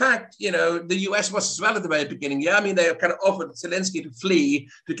 So in fact, the US was as well at the very beginning. Yeah, I mean, they kind of offered Zelensky to flee,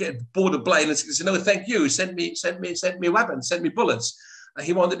 to get border blind, and said, no, thank you, send me weapons, send me bullets.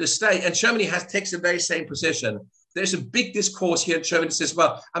 He wanted to stay, and Germany takes the very same position. There's a big discourse here in Germany that says,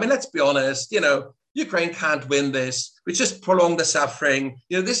 well, I mean, let's be honest, Ukraine can't win this. We just prolong the suffering.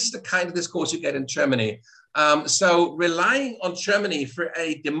 This is the kind of discourse you get in Germany. So relying on Germany for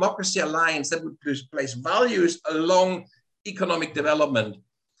a democracy alliance that would place values along economic development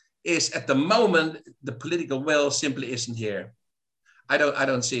is, at the moment, the political will simply isn't here. I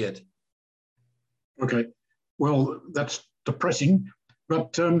don't see it. Okay, well, that's depressing.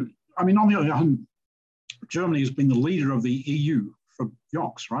 But I mean, on the other hand, Germany has been the leader of the EU for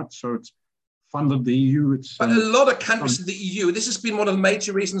yonks, right? So it's funded the EU. But a lot of countries in the EU, this has been one of the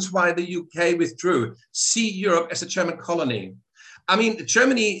major reasons why the UK withdrew, see Europe as a German colony. I mean,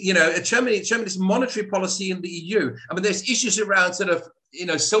 Germany's monetary policy in the EU, I mean, there's issues around sort of,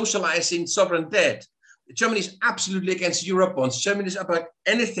 socializing sovereign debt. Germany is absolutely against Eurobonds. Germany is about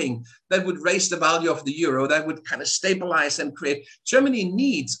anything that would raise the value of the euro, that would kind of stabilize and create.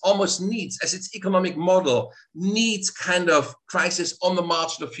 Germany almost needs, as its economic model, needs kind of crisis on the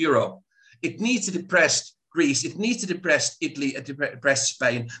margin of Europe. It needs a depressed Greece. It needs to depress Italy, a depressed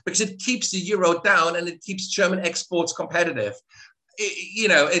Spain, because it keeps the euro down and it keeps German exports competitive.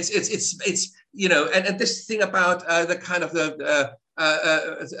 And this thing about the kind of the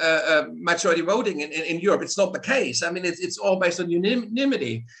majority voting in Europe, it's not the case. I mean, it's all based on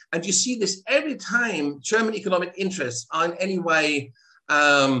unanimity. And you see this every time German economic interests are in any way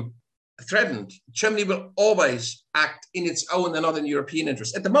threatened. Germany will always act in its own and not in European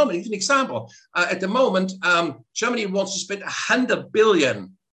interests. At the moment, give an example. At the moment, Germany wants to spend 100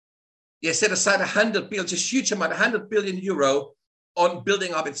 billion. Yes, set aside 100 billion, just a huge amount, 100 billion euro on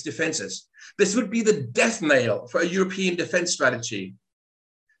building up its defenses. This would be the death nail for a European defense strategy.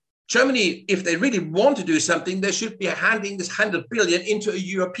 Germany, if they really want to do something, they should be handing this 100 billion into a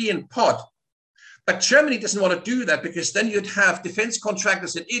European pot. But Germany doesn't want to do that, because then you'd have defense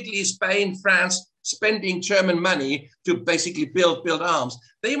contractors in Italy, Spain, France spending German money to basically build arms.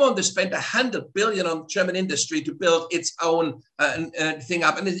 They want to spend 100 billion on German industry to build its own thing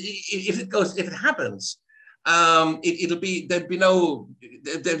up. And if it happens, it'll be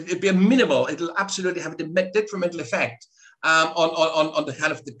a minimal. It'll absolutely have a detrimental effect on the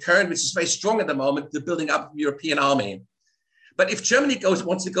kind of the current, which is very strong at the moment, the building up of the European army. But if Germany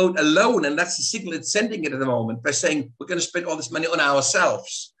wants to go alone, and that's the signal it's sending it at the moment by saying we're going to spend all this money on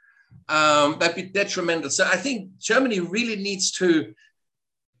ourselves, that'd be detrimental. So I think Germany really needs to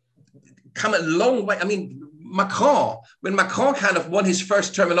come a long way. I mean, when Macron kind of won his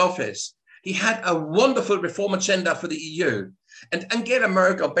first term in office, he had a wonderful reform agenda for the EU. And Angela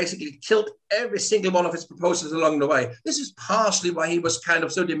Merkel basically killed every single one of his proposals along the way. This is partially why he was kind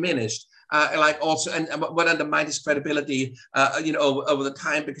of so diminished, and what undermined his credibility, over the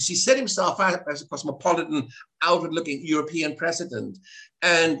time, because he set himself out as a cosmopolitan, outward-looking European president.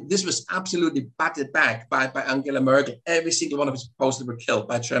 And this was absolutely batted back by Angela Merkel. Every single one of his proposals were killed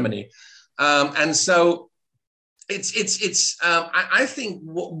by Germany. And so I think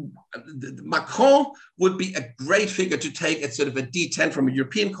Macron would be a great figure to take a sort of a D10 from a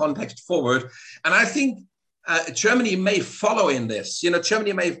European context forward. And I think Germany may follow in this.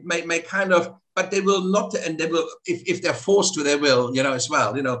 Germany may kind of, but they will not, and they will, if they're forced to, they will, as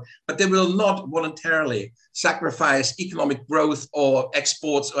well, but they will not voluntarily sacrifice economic growth or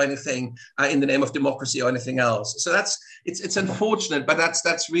exports or anything in the name of democracy or anything else. So it's unfortunate, but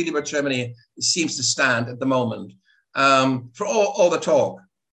that's really where Germany seems to stand at the moment. For all the talk.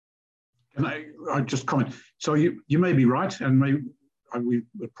 Can I just comment? So you may be right, and we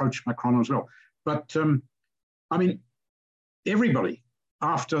approach Macron as well. But I mean, everybody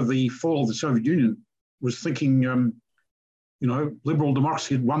after the fall of the Soviet Union was thinking, liberal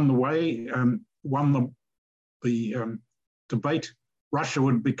democracy had won the way, won the debate. Russia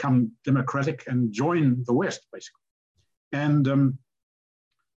would become democratic and join the West, basically. And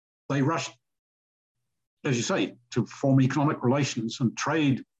they rushed, as you say, to form economic relations and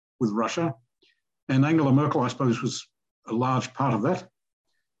trade with Russia. And Angela Merkel, I suppose, was a large part of that.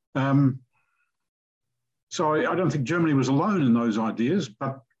 So I don't think Germany was alone in those ideas,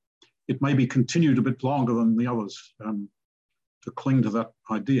 but it maybe continued a bit longer than the others to cling to that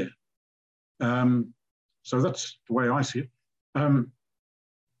idea. So that's the way I see it.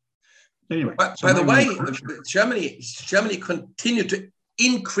 Anyway. But by the way, Germany continued to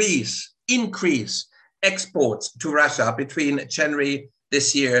increase exports to Russia between January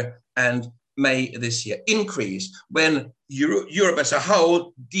this year and May this year, increased when Europe as a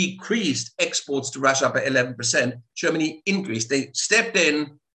whole decreased exports to Russia by 11%. Germany increased. They stepped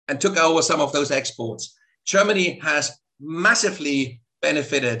in and took over some of those exports. Germany has massively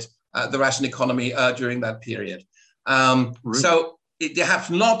benefited the Russian economy during that period. So they have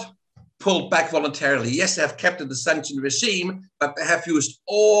not pulled back voluntarily. Yes, they have kept the sanction regime, but they have used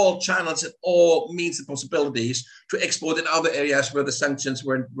all channels and all means and possibilities to export in other areas where the sanctions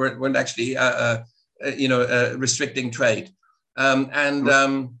weren't actually, restricting trade.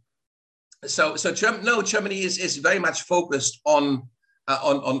 So Germany is very much focused on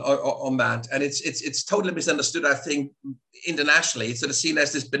that, and it's totally misunderstood. I think internationally, it's sort of seen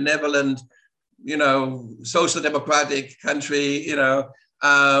as this benevolent, social democratic country.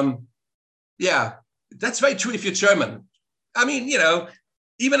 Yeah, that's very true if you're German. I mean,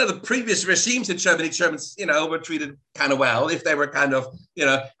 even at the previous regimes in Germany, Germans, were treated kind of well if they were kind of,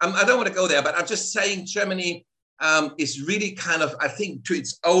 I don't want to go there, but I'm just saying Germany is really kind of, I think, to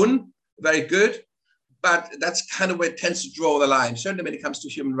its own, very good. But that's kind of where it tends to draw the line. Certainly when it comes to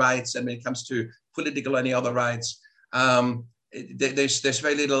human rights and when it comes to political or any other rights, there's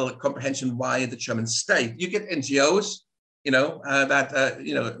very little comprehension why the German state. You get NGOs,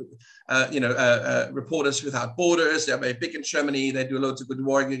 Reporters Without Borders. They're very big in Germany. They do loads of good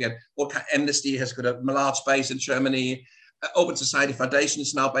work. You get Amnesty has got a large base in Germany. Open Society Foundation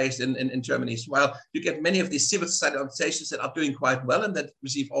is now based in Germany as well. You get many of these civil society organizations that are doing quite well and that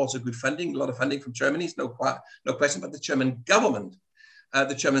receive also good funding, a lot of funding from Germany, no question. But the German government,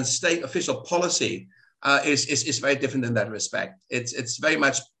 the German state official policy is very different in that respect. It's very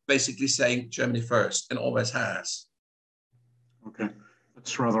much basically saying Germany first and always has. Okay,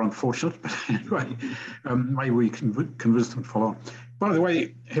 that's rather unfortunate, but anyway, maybe we can convince them to follow on. By the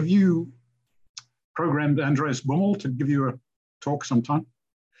way, have you programmed Andreas Bummel to give you a talk sometime?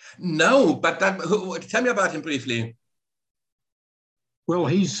 No, but tell me about him briefly. Well,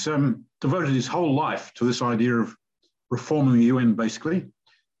 he's devoted his whole life to this idea of reforming the UN, basically.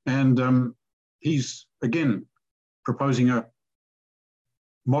 And he's, again, proposing a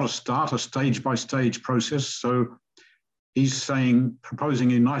modest start, a stage-by-stage process. So he's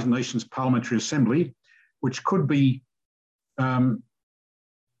proposing a United Nations Parliamentary Assembly, which could be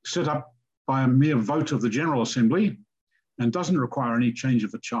set up by a mere vote of the General Assembly and doesn't require any change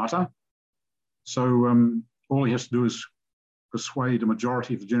of the Charter. So all he has to do is persuade a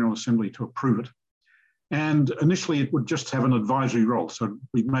majority of the General Assembly to approve it. And initially it would just have an advisory role. So it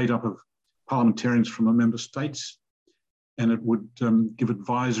would be made up of parliamentarians from the member states, and it would give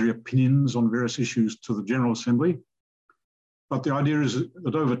advisory opinions on various issues to the General Assembly. But the idea is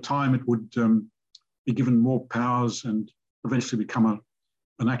that over time it would be given more powers and eventually become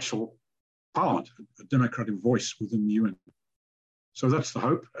an actual parliament, a democratic voice within the UN. So that's the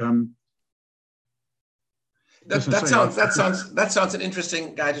hope. That sounds an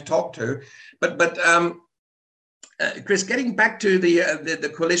interesting guy to talk to. But Chris, getting back to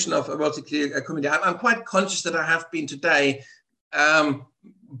the coalition of World Security Committee, I'm quite conscious that I have been today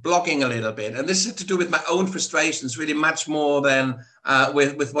blogging a little bit, and this is to do with my own frustrations, really much more than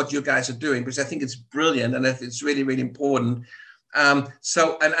with what you guys are doing, because I think it's brilliant and it's really, really important.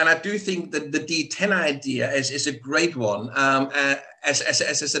 So I do think that the D10 idea is a great one as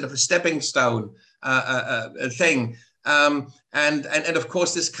a sort of a stepping stone thing, and of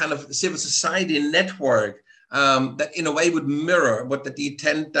course this kind of civil society network that in a way would mirror what the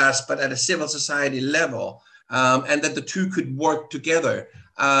D10 does, but at a civil society level, and that the two could work together.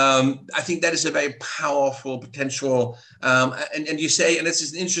 I think that is a very powerful potential, and you say, and this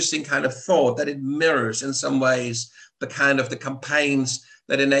is an interesting kind of thought, that it mirrors in some ways the kind of the campaigns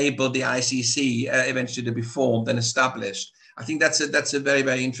that enabled the ICC eventually to be formed and established. I think that's a very,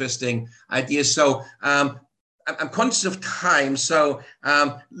 very interesting idea. So I'm conscious of time. So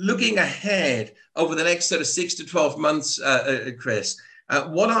looking ahead over the next sort of 6 to 12 months, Chris,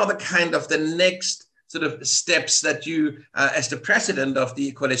 what are the kind of the next sort of steps that you, as the president of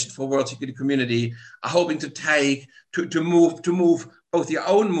the Coalition for World Security Community, are hoping to take to move both your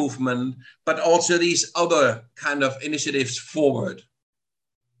own movement, but also these other kind of initiatives forward?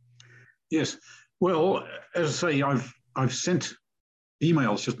 Yes. Well, as I say, I've sent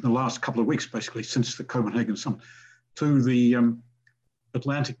emails just in the last couple of weeks, basically since the Copenhagen Summit, to the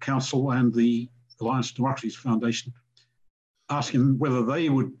Atlantic Council and the Alliance of Democracies Foundation, asking whether they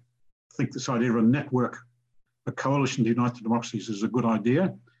would think this idea of a network, a coalition to unite the democracies, is a good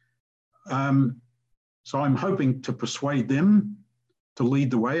idea. So I'm hoping to persuade them to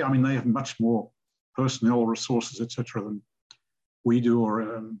lead the way. I mean, they have much more personnel, resources, etc., than we do,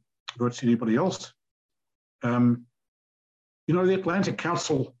 or virtually anybody else. The Atlantic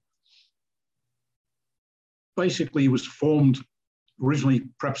Council basically was formed originally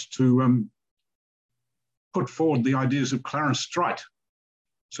perhaps to put forward the ideas of Clarence Streit.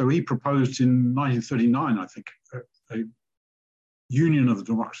 So he proposed in 1939, I think, a union of the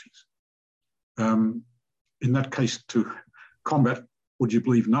democracies. In that case, to combat, would you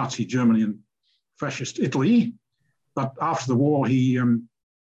believe, Nazi Germany and fascist Italy. But after the war, he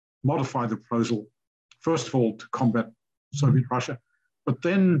modified the proposal, first of all, to combat Soviet Russia, but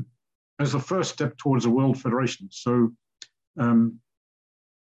then as the first step towards a world federation. So,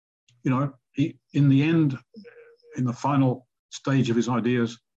 he, in the end, in the final stage of his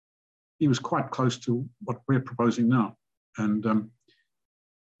ideas, he was quite close to what we're proposing now. And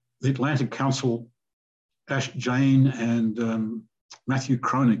the Atlantic Council, Ash Jane and Matthew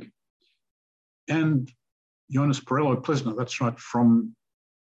Kronig, and Jonas Parello-Plesner, that's right, from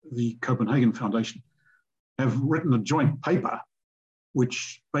the Copenhagen Foundation, have written a joint paper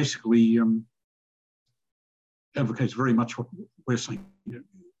which basically advocates very much what we're saying.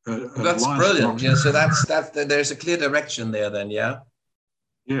 That's brilliant. Yeah, so that's there's a clear direction there then, yeah?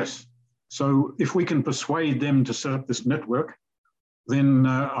 Yes. So if we can persuade them to set up this network, then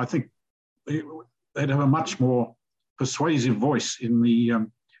I think they'd have a much more persuasive voice in the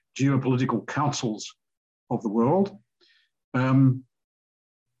geopolitical councils of the world.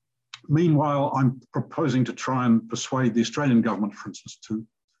 Meanwhile, I'm proposing to try and persuade the Australian government, for instance, to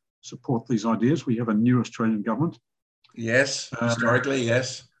support these ideas. We have a new Australian government. Yes, historically,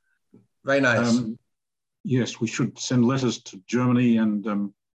 yes. Very nice. Yes, we should send letters to Germany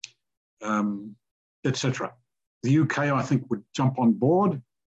and etc. The UK, I think, would jump on board.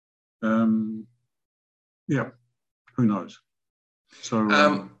 Yeah, who knows?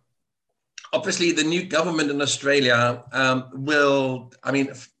 So obviously, the new government in Australia will.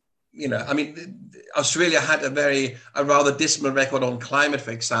 Australia had a rather dismal record on climate,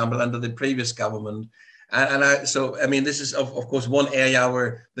 for example, under the previous government, this is of course one area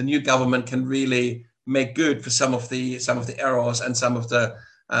where the new government can really make good for some of the errors and some of the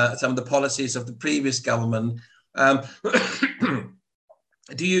policies of the previous government.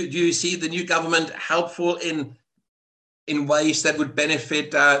 Do you see the new government helpful in ways that would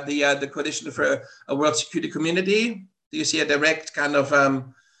benefit the Coalition for a World Security Community? Do you see a direct kind of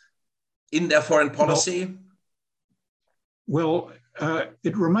in their foreign policy? Well,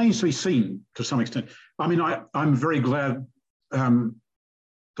 it remains to be seen to some extent. I mean, I'm very glad the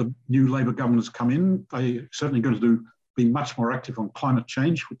new Labor government has come in. They're certainly going to be much more active on climate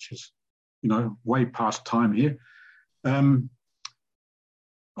change, which is, way past time here.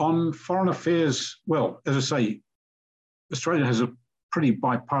 On foreign affairs, well, as I say, Australia has a pretty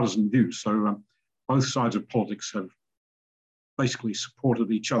bipartisan view. So both sides of politics have basically supported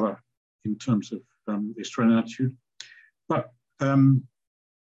each other in terms of the Australian attitude. But the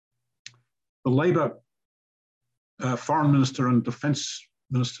Labor foreign minister and defence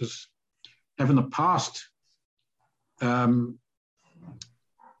ministers have in the past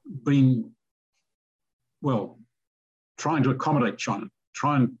been, well, trying to accommodate China,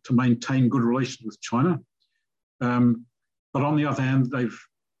 trying to maintain good relations with China. But on the other hand,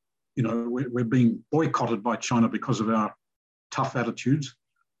 we're being boycotted by China because of our tough attitudes.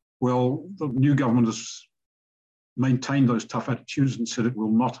 Well, the new government has maintained those tough attitudes and said it will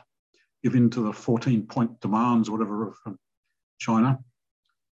not give in to the 14-point demands or whatever of China.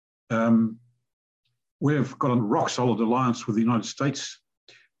 We've got a rock-solid alliance with the United States.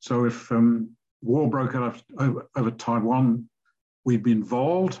 So if war broke out over Taiwan, we'd be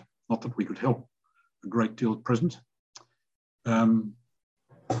involved. Not that we could help a great deal at present. And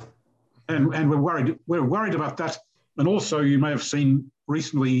we're worried about that. And also, you may have seen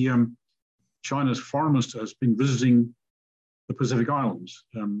recently, China's foreign minister has been visiting the Pacific Islands,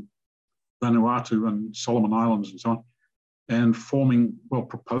 Vanuatu and Solomon Islands and so on, and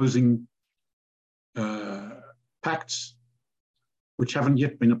proposing pacts which haven't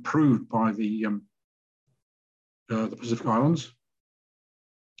yet been approved by the Pacific Islands.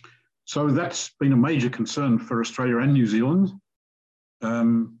 So that's been a major concern for Australia and New Zealand.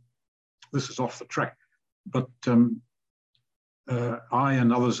 This is off the track, but I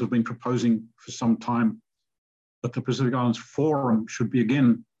and others have been proposing for some time that the Pacific Islands Forum should be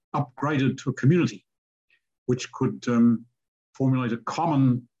again upgraded to a community, which could formulate a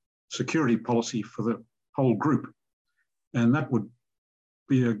common security policy for the whole group. And that would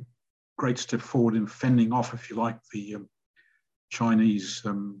be a great step forward in fending off, if you like, the Chinese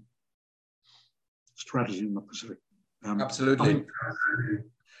strategy in the Pacific. Absolutely.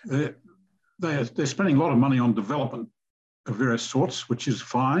 They're spending a lot of money on development of various sorts, which is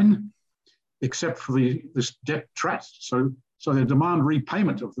fine, except for this debt trap. So they demand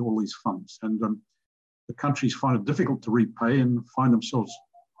repayment of all these funds. And the countries find it difficult to repay and find themselves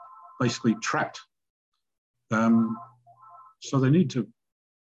basically trapped. So they need to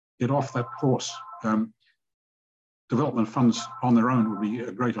get off that course. Development funds on their own would be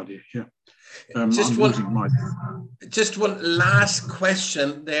a great idea. Yeah. Just one last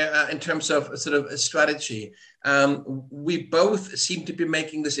question there in terms of sort of a strategy. We both seem to be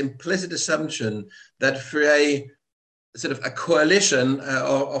making this implicit assumption that for a sort of a coalition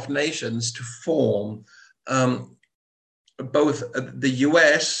of nations to form, both the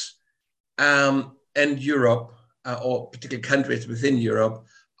US and Europe, or particular countries within Europe,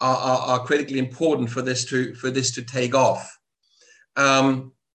 are critically important for this to take off.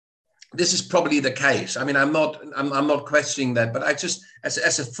 This is probably the case. I mean, I'm not questioning that, but I just,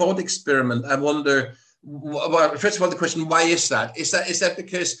 as a thought experiment, I wonder. Well, first of all, the question: why is that? Is that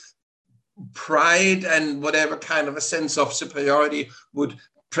because pride and whatever kind of a sense of superiority would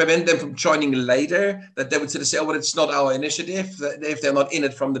prevent them from joining later? That they would sort of say, "Oh, well, it's not our initiative," if they're not in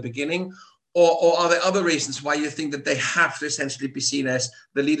it from the beginning. Or are there other reasons why you think that they have to essentially be seen as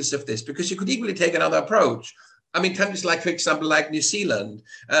the leaders of this? Because you could equally take another approach. I mean, countries like, for example, like New Zealand,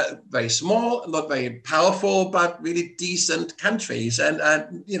 very small, not very powerful, but really decent countries.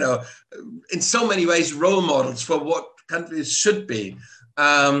 And you know, in so many ways, role models for what countries should be.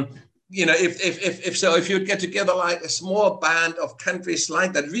 You know, if you get together like a small band of countries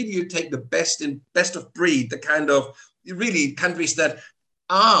like that, really you take the best of breed, the kind of really countries that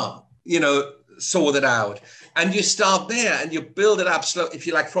are, you know, sorted out, and you start there and you build it up slow, if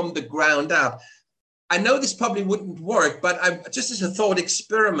you like, from the ground up. I know this probably wouldn't work, but I'm just as a thought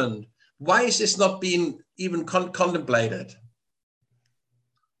experiment, why is this not being even contemplated?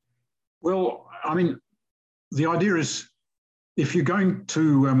 Well, I mean, the idea is, if you're going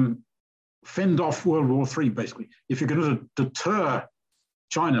to fend off World War III, basically, if you're going to deter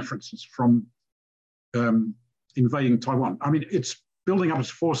China, for instance, from invading Taiwan, I mean, it's building up its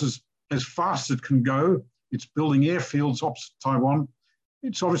forces as fast as it can go. It's building airfields opposite Taiwan.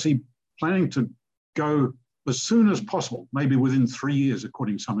 It's obviously planning to go as soon as possible, maybe within 3 years,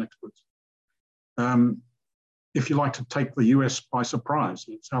 according to some experts. If you like, to take the US by surprise,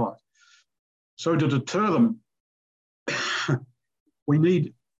 its allies. So to deter them, we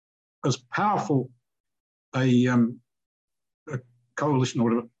need as powerful a coalition or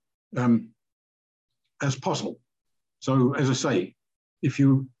whatever as possible. So, as I say, if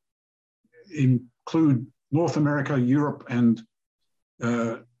you include North America, Europe, and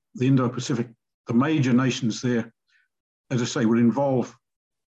the Indo-Pacific, the major nations there, as I say, would involve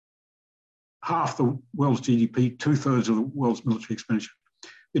half the world's GDP, 2/3 of the world's military expenditure.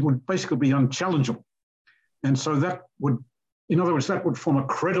 It would basically be unchallengeable. And so that would, in other words, that would form a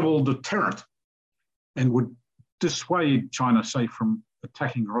credible deterrent and would dissuade China, say, from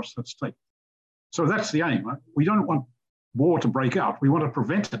attacking across that state. So that's the aim. Right? We don't want war to break out. We want to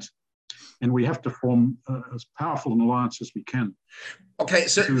prevent it. And we have to form as powerful an alliance as we can. Okay,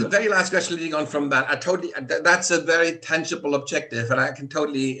 so the very last question leading on from that, that's a very tangible objective, and I can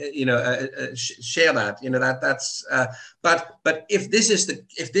totally, share that. You know, that's. But if this is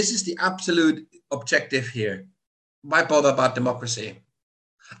the absolute objective here, why bother about democracy?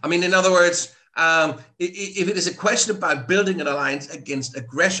 I mean, in other words, if it is a question about building an alliance against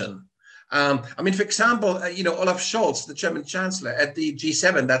aggression. I mean, for example, Olaf Scholz, the German chancellor, at the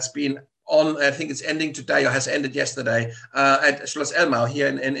G7 that's been on, I think it's ending today or has ended yesterday at Schloss Elmau here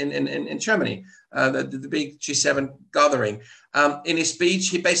in Germany, the big G7 gathering. In his speech,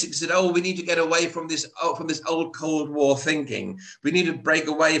 he basically said, "Oh, we need to get away from this old Cold War thinking. We need to break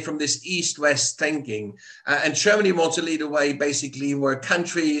away from this East-West thinking." And Germany wants to lead a way, basically, where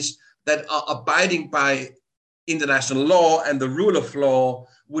countries that are abiding by international law and the rule of law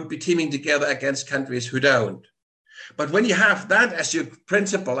would be teaming together against countries who don't. But when you have that as your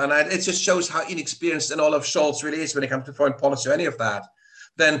principle, and it just shows how inexperienced and Olaf Scholz really is when it comes to foreign policy or any of that,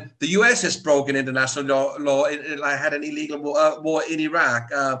 then the US has broken international law. I had an illegal war in Iraq.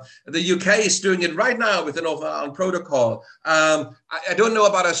 The UK is doing it right now with an Northern Ireland Protocol. I don't know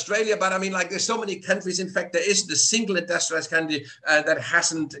about Australia, but I mean, like, there's so many countries. In fact, there isn't a single industrialized country that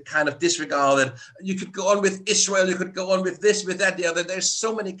hasn't kind of disregarded. You could go on with Israel. You could go on with this, with that, the other. There's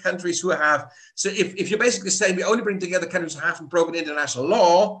so many countries who have. So if you're basically saying we only bring together countries who haven't broken international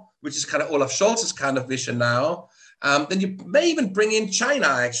law, which is kind of Olaf Scholz's kind of vision now, then you may even bring in China,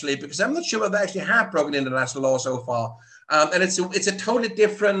 actually, because I'm not sure whether they actually have broken international law so far. And it's a totally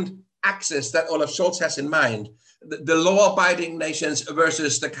different axis that Olaf Scholz has in mind. The law-abiding nations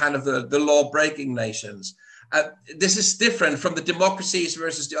versus the kind of the law-breaking nations. This is different from the democracies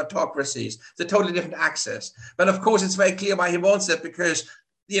versus the autocracies. It's a totally different axis. But of course, it's very clear why he wants it, because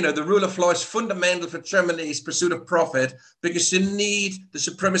the rule of law is fundamental for Germany's pursuit of profit because you need the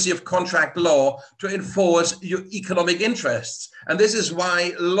supremacy of contract law to enforce your economic interests. And this is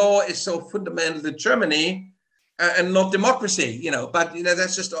why law is so fundamental to Germany and not democracy, but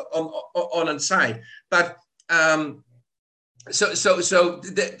that's just on one side. But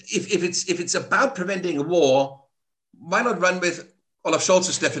if it's about preventing a war, why not run with Olaf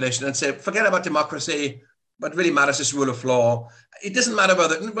Scholz's definition and say, forget about democracy. What really matters is rule of law. It doesn't matter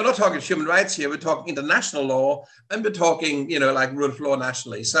whether we're not talking human rights here. We're talking international law, and we're talking, like rule of law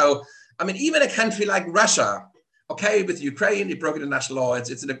nationally. So, I mean, even a country like Russia, okay, with Ukraine, it broke international law.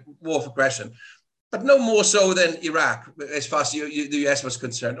 It's a war of aggression, but no more so than Iraq, as far as the US was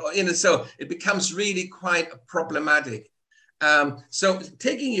concerned. So it becomes really quite problematic. So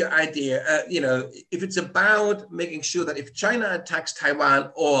taking your idea, if it's about making sure that if China attacks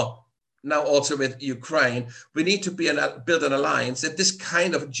Taiwan or now also with Ukraine, we need to build an alliance that this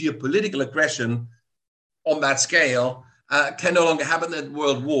kind of geopolitical aggression on that scale can no longer happen, that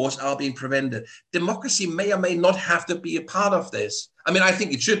world wars are being prevented. Democracy may or may not have to be a part of this. I mean, I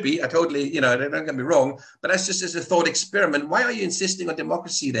think it should be. I totally, don't get me wrong, but that's just as a thought experiment. Why are you insisting on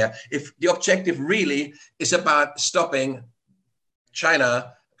democracy there if the objective really is about stopping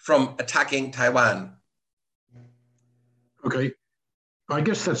China from attacking Taiwan? Okay. I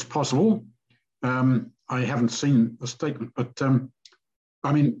guess that's possible. I haven't seen the statement, but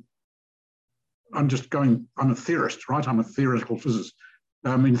I mean, I'm a theorist, right? I'm a theoretical physicist.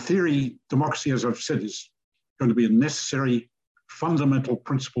 In theory, democracy, as I've said, is going to be a necessary, fundamental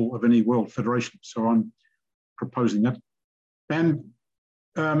principle of any world federation. So I'm proposing that. And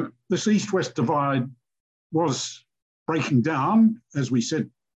this East-West divide was breaking down, as we said,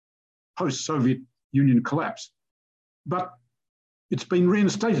 post-Soviet Union collapse. But it's been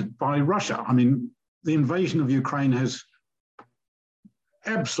reinstated by Russia. I mean, the invasion of Ukraine has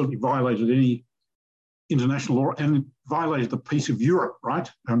absolutely violated any international law and violated the peace of Europe, right?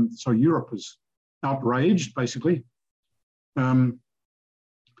 So Europe is outraged, basically. So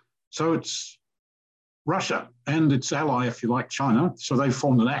it's Russia and its ally, if you like, China. So they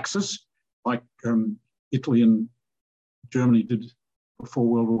formed an axis, like Italy and Germany did before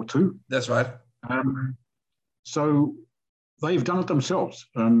World War II. That's right. So they've done it themselves.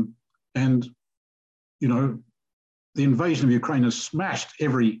 And, the invasion of Ukraine has smashed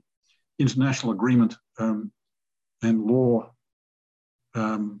every international agreement and law.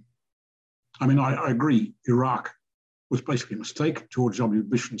 I agree, Iraq was basically a mistake, George W.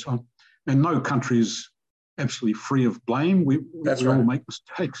 Bush and so on. And no country is absolutely free of blame. We all make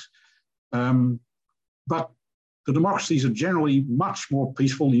mistakes. But the democracies are generally much more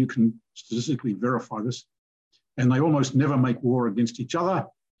peaceful. You can statistically verify this. And they almost never make war against each other.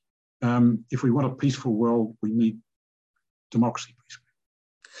 If we want a peaceful world, we need democracy, basically.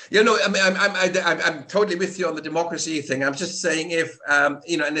 I'm totally with you on the democracy thing. I'm just saying for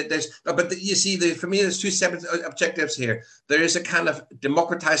me, there's two separate objectives here. There is a kind of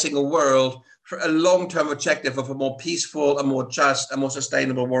democratizing a world for a long-term objective of a more peaceful, a more just, a more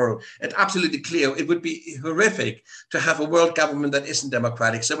sustainable world. It's absolutely clear. It would be horrific to have a world government that isn't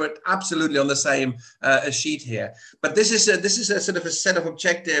democratic. So we're absolutely on the same sheet here. But this is a sort of a set of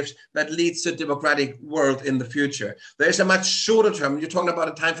objectives that leads to a democratic world in the future. There's a much shorter term. You're talking about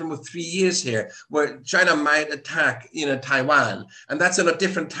a time frame of 3 years here, where China might attack, Taiwan, and that's on a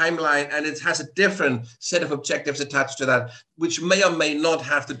different timeline, and it has a different set of objectives attached to that, which may or may not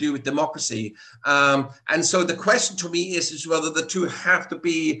have to do with democracy. And so the question to me is whether the two have to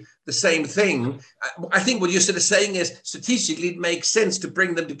be the same thing. I think what you're sort of saying is strategically it makes sense to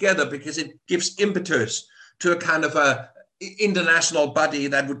bring them together because it gives impetus to a kind of a international body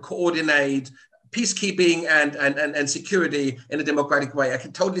that would coordinate peacekeeping and security in a democratic way. I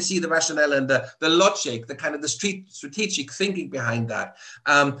can totally see the rationale and the logic, the kind of the strategic thinking behind that.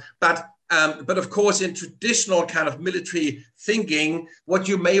 But of course, in traditional kind of military thinking, what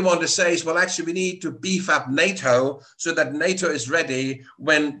you may want to say is, well, actually, we need to beef up NATO so that NATO is ready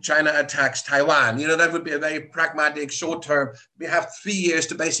when China attacks Taiwan. That would be a very pragmatic, short term. We have 3 years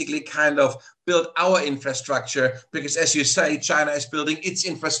to basically kind of build our infrastructure, because as you say, China is building its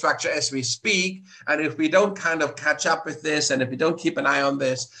infrastructure as we speak. And if we don't kind of catch up with this, and if we don't keep an eye on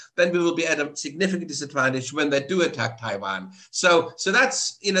this, then we will be at a significant disadvantage when they do attack Taiwan. So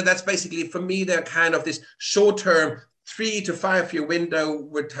that's, that's basically, for me, they're kind of this short-term 3 to 5 year window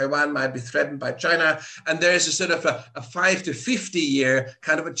where Taiwan might be threatened by China. And there is a sort of a 5 to 50 year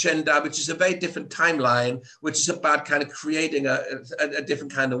kind of agenda, which is a very different timeline, which is about kind of creating a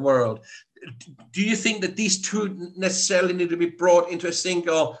different kind of world. Do you think that these two necessarily need to be brought into a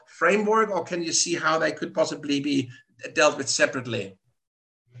single framework, or can you see how they could possibly be dealt with separately?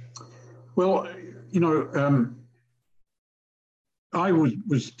 Well, I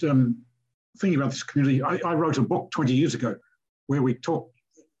was thinking about this community. I wrote a book 20 years ago where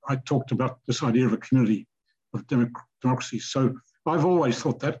I talked about this idea of a community of democracy. So I've always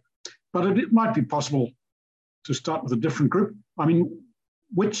thought that, but it might be possible to start with a different group. I mean,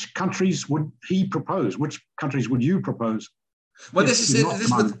 which countries would he propose? Which countries would you propose? Well,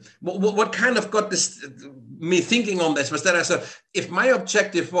 what kind of got me thinking on this was that I said, if my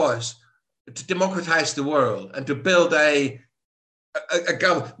objective was to democratize the world and to build a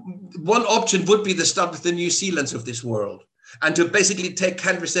government, one option would be to start with the New Zealands of this world and to basically take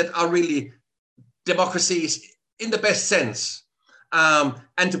countries that are really democracies in the best sense,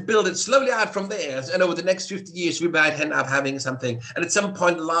 and to build it slowly out from there. And over the next 50 years, we might end up having something. And at some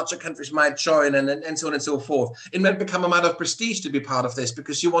point, larger countries might join and so on and so forth. It might become a matter of prestige to be part of this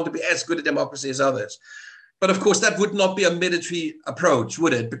because you want to be as good a democracy as others. But of course, that would not be a military approach,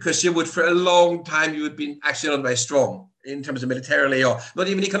 would it? Because you would, for a long time, you would be actually not very strong in terms of militarily or not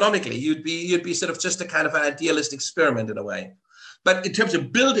even economically. You'd be sort of just a kind of an idealist experiment in a way. But in terms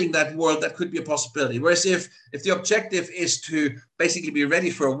of building that world, that could be a possibility. Whereas if the objective is to basically be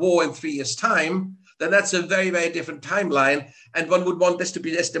ready for a war in 3 years' time, then that's a very, very different timeline. And one would want this to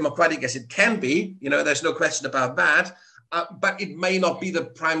be as democratic as it can be. There's no question about that. But it may not be the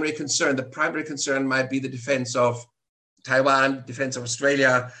primary concern. The primary concern might be the defense of Taiwan, defense of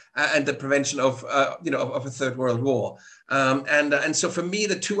Australia, and the prevention of a third world war. And so for me,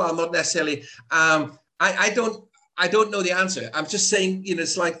 the two are not necessarily. I don't know the answer. I'm just saying,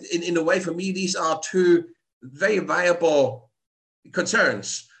 it's like in a way for me, these are two very viable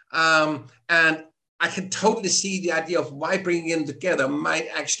concerns. And I can totally see the idea of why bringing them together might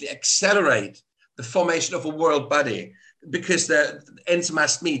actually accelerate the formation of a world body, because the ends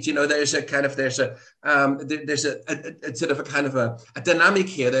must meet. There's a sort of a kind of a dynamic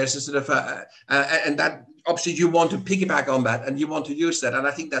here. There's a sort of and that obviously you want to piggyback on that and you want to use that. And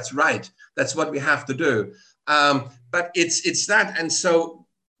I think that's right. That's what we have to do. But it's that. And so,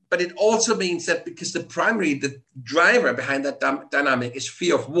 but it also means that because the driver behind that dynamic is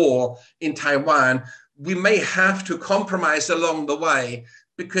fear of war in Taiwan, we may have to compromise along the way,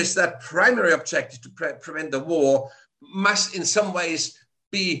 because that primary objective to prevent the war must in some ways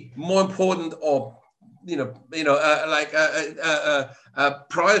be more important or,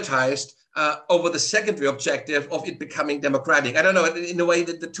 prioritized over the secondary objective of it becoming democratic. I don't know, in a way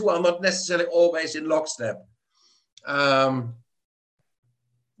that the two are not necessarily always in lockstep. Well,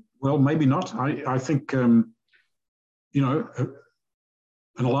 maybe not. I think, an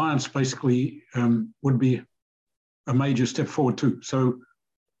alliance basically would be a major step forward too. So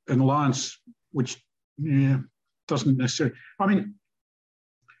an alliance which doesn't necessarily,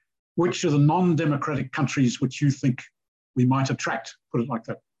 which are the non-democratic countries which you think we might attract, put it like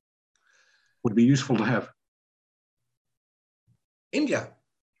that, would be useful to have? India,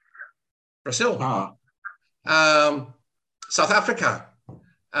 Brazil, South Africa,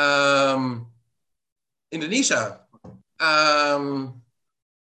 Indonesia. Well,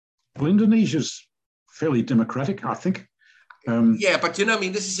 Indonesia's fairly democratic, I think. Yeah, but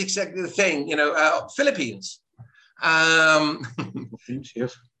this is exactly the thing. Philippines. Philippines,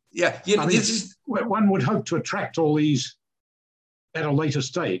 yes. Yeah, one would hope to attract all these at a later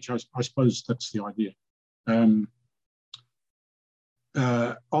stage. I suppose that's the idea. On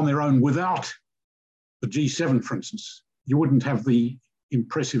their own, without the G7, for instance, you wouldn't have the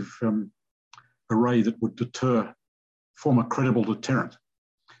impressive array that would form a credible deterrent.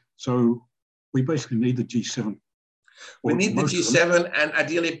 So we basically need the G7. We need the G7 and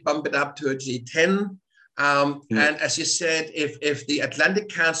ideally bump it up to a G10. And as you said, if the Atlantic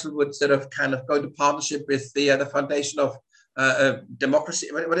Council would sort of kind of go into partnership with the Foundation of Democracy,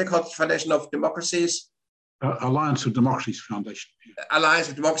 what do they call it? Foundation of Democracies? Alliance of Democracies Foundation. Alliance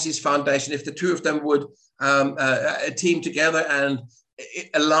of Democracies Foundation. If the two of them would team together and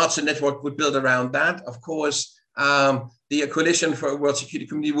a larger network would build around that, of course, the Coalition for a World Security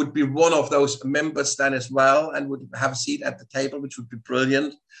Community would be one of those members then as well, and would have a seat at the table, which would be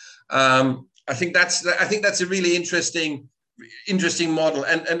brilliant. I think that's a really interesting model.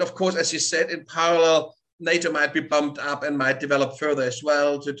 And of course, as you said, in parallel, NATO might be bumped up and might develop further as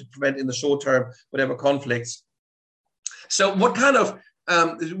well to prevent in the short term whatever conflicts. So what kind of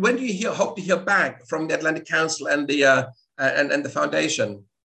when do you hope to hear back from the Atlantic Council and the foundation?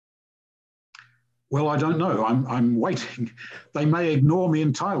 Well, I don't know. I'm waiting. They may ignore me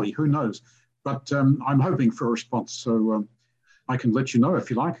entirely. Who knows? But I'm hoping for a response. So I can let you know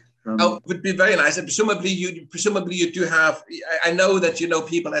if you like. Oh, it would be very nice. And presumably you do have. I know that you know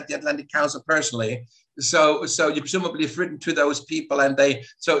people at the Atlantic Council personally. So you presumably have written to those people, and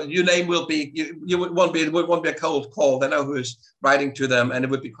so your name will be it won't be a cold call. They know who is writing to them, and it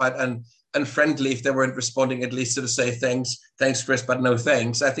would be quite unfriendly if they weren't responding at least to say thanks Chris, but no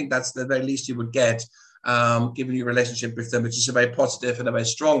thanks. I think that's the very least you would get, given your relationship with them, which is a very positive and a very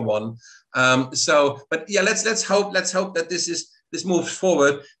strong one. But yeah, let's hope that this moves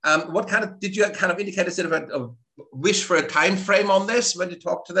forward. What kind of did you kind of indicate a sort of a wish for a time frame on this when you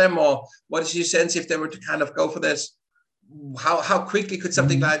talk to them, or what is your sense if they were to kind of go for this? How quickly could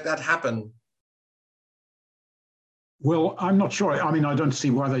something like that happen? Well, I'm not sure. I mean, I don't see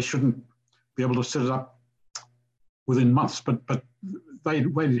why they shouldn't be able to set it up within months, but they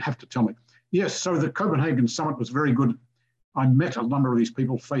have to tell me. Yes, so the Copenhagen summit was very good. I met a number of these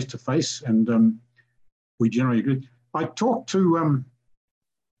people face to face, and we generally agreed. I talked to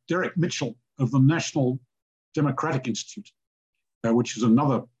Derek Mitchell of the National Democratic Institute, which is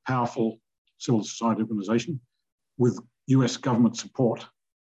another powerful civil society organization with US government support.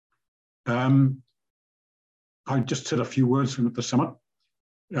 I just said a few words to him at the summit.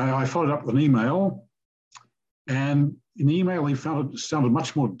 I followed up with an email, and in the email he found it sounded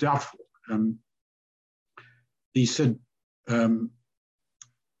much more doubtful. He said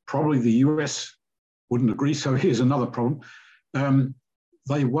probably the US wouldn't agree, so here's another problem.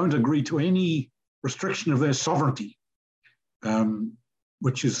 They won't agree to any restriction of their sovereignty,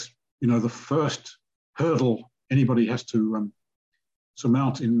 which is, the first hurdle anybody has to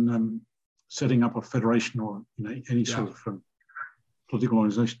surmount in setting up a federation or any sort of political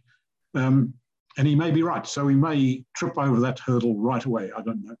organization. And he may be right, so he may trip over that hurdle right away. I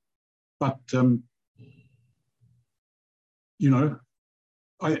don't know, but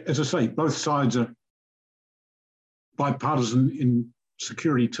as I say, both sides are bipartisan in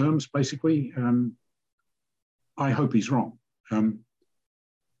security terms, basically. I hope he's wrong.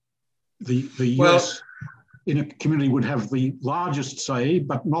 The US in a community would have the largest say,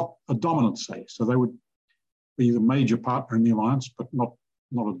 but not a dominant say. So they would be the major partner in the alliance, but not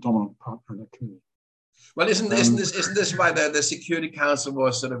a dominant partner in the community. Well, isn't this why the Security Council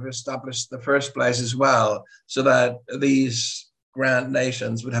was sort of established in the first place as well, so that these grand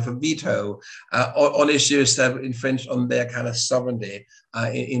nations would have a veto on issues that infringe on their kind of sovereignty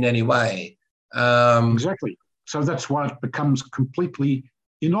in any way? Exactly. So that's why it becomes completely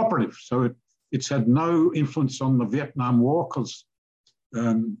inoperative. So it's had no influence on the Vietnam War because,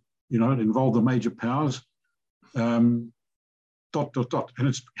 it involved the major powers, ... And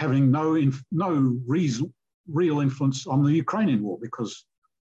it's having no real influence on the Ukrainian war because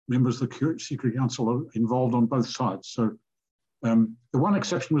members of the Security Council are involved on both sides. So the one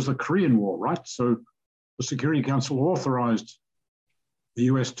exception was the Korean War, right? So the Security Council authorized the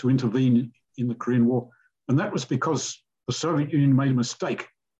US to intervene in the Korean War. And that was because the Soviet Union made a mistake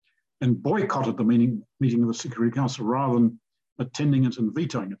and boycotted the meeting of the Security Council rather than attending it and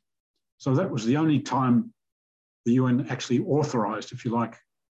vetoing it. So that was the only time the UN actually authorized, if you like,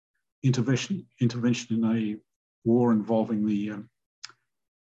 intervention in a war involving the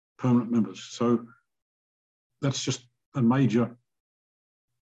permanent members. So that's just a major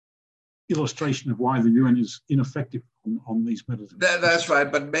illustration of why the UN is ineffective on these matters. That's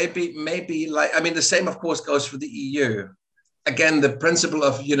right, but maybe the same of course goes for the EU. Again, the principle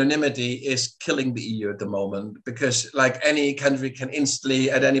of unanimity is killing the EU at the moment because like any country can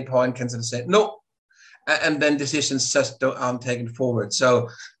instantly at any point can sort of say no, and then decisions just aren't taken forward. So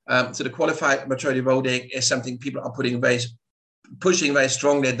the qualified majority voting is something people are pushing very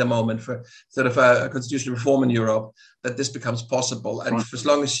strongly at the moment for sort of a constitutional reform in Europe, that this becomes possible. And for as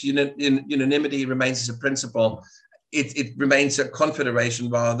long as unanimity remains as a principle, it remains a confederation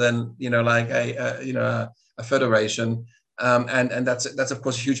rather than a federation. And that's of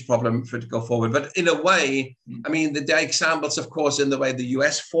course a huge problem for it to go forward. But in a way, I mean, there are examples, of course, in the way the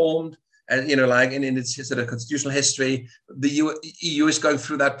US formed, and in its sort of constitutional history, the EU is going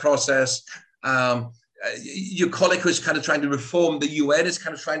through that process. Your colleague who's kind of trying to reform the UN is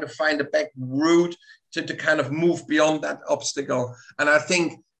kind of trying to find a back route to kind of move beyond that obstacle. And I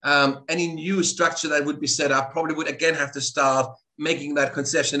think any new structure that would be set up probably would again have to start making that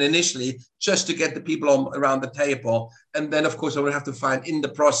concession initially just to get the people around the table. And then, of course, I would have to find in the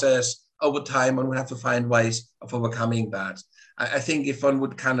process over time, and would have to find ways of overcoming that. I think if one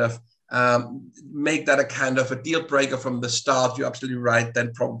would kind of make that a kind of a deal breaker from the start, you're absolutely right,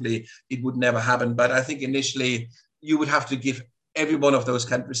 then probably it would never happen. But I think initially you would have to give every one of those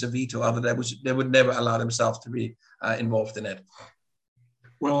countries a veto, other than they would never allow themselves to be involved in it.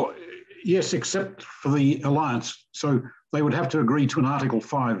 Well, yes, except for the alliance. So they would have to agree to an Article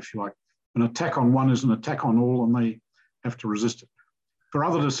 5, if you like. An attack on one is an attack on all, and they have to resist it. For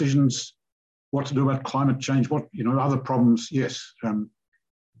other decisions, what to do about climate change, other problems, yes.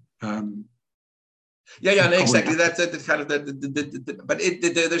 Yeah, exactly. That's the kind of but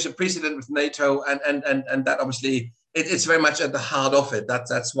there's a precedent with NATO, and that obviously it's very much at the heart of it.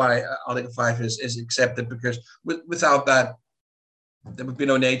 That's why Article 5 is accepted, because without that there would be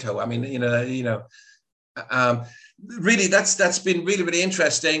no NATO. I mean, really, that's been really, really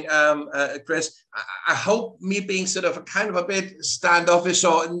interesting, Chris. I hope me being sort of a bit standoffish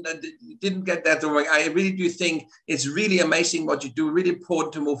or didn't get that wrong. I really do think it's really amazing what you do. Really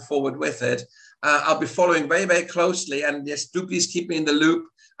important to move forward with it. I'll be following very, very closely, and yes, do please keep me in the loop.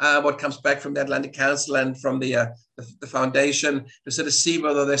 What comes back from the Atlantic Council and from the foundation, to sort of see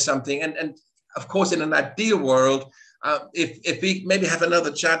whether there's something. And of course, in an ideal world, if we maybe have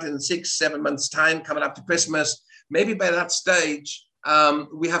another chat in 6-7 months' time, coming up to Christmas, maybe by that stage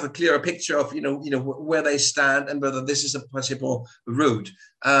we have a clearer picture of where they stand and whether this is a possible route.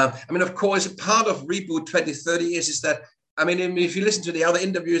 I mean, of course, part of Reboot 2030 is that, I mean, if you listen to the other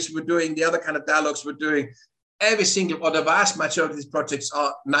interviews we're doing, the other kind of dialogues we're doing, every single or the vast majority of these projects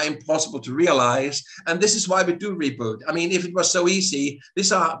are now impossible to realize. And this is why we do Reboot. I mean, if it was so easy,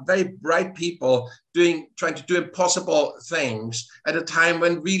 these are very bright people trying to do impossible things at a time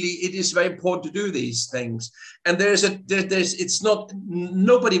when really it is very important to do these things. And it's not,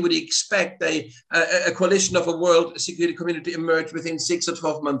 nobody would expect a coalition of a world security community to emerge within 6 or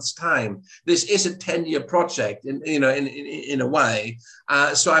 12 months' time. This is a 10-year project in a way.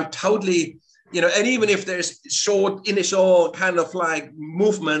 So I'm totally, and even if there's short initial kind of like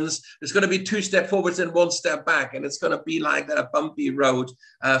movements, there's going to be 2 steps forwards and 1 step back, and it's going to be like a bumpy road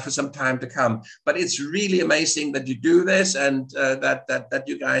for some time to come. But it's really amazing that you do this and that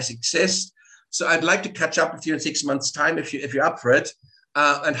you guys exist. So I'd like to catch up with you in 6 months' time if you're up for it,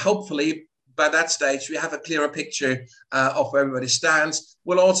 and hopefully by that stage we have a clearer picture of where everybody stands.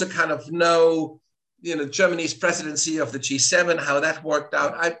 We'll also kind of know, Germany's presidency of the G7, how that worked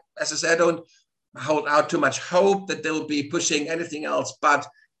out. As I said, I don't hold out too much hope that they'll be pushing anything else but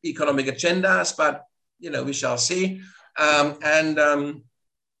economic agendas, but we shall see. And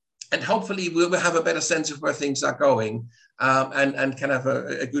hopefully we'll have a better sense of where things are going, and kind of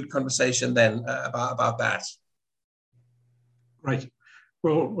a good conversation then about that. Great.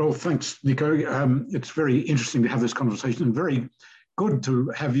 Well, thanks, Nico. It's very interesting to have this conversation, and very good to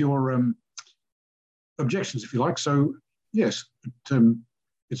have your objections, if you like. So yes,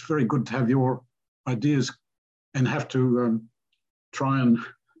 it's very good to have your ideas and have to try and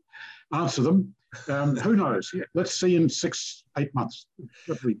answer them. Who knows? Yeah, let's see in 6-8 months.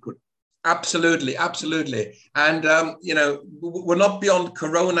 That'd be good. Absolutely. And we're not beyond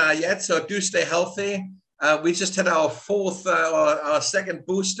Corona yet, so do stay healthy. We just had our our second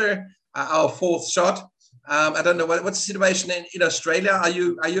booster, our 4th shot. I don't know what's the situation in Australia. Are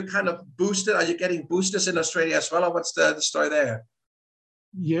you kind of boosted? Are you getting boosters in Australia as well, or what's the story there?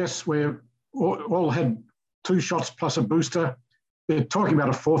 Yes, we're all had 2 shots plus a booster. They're talking about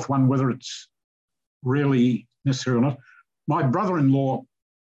a 4th one, whether it's really necessary or not. My brother-in-law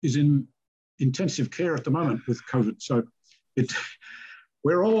is in intensive care at the moment with COVID, so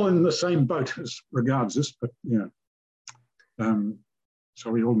we're all in the same boat as regards this. But so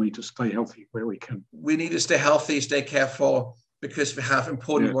we all need to stay healthy where we can. We need to stay healthy, stay careful, because we have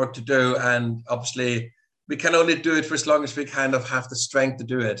important work to do, and obviously we can only do it for as long as we kind of have the strength to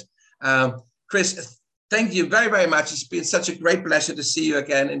do it. Chris, thank you very, very much. It's been such a great pleasure to see you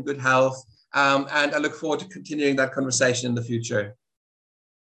again in good health, and I look forward to continuing that conversation in the future.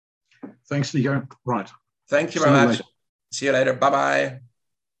 Thanks, Nico. Right. Thank you very much. See you later. Bye-bye.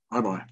 Bye-bye.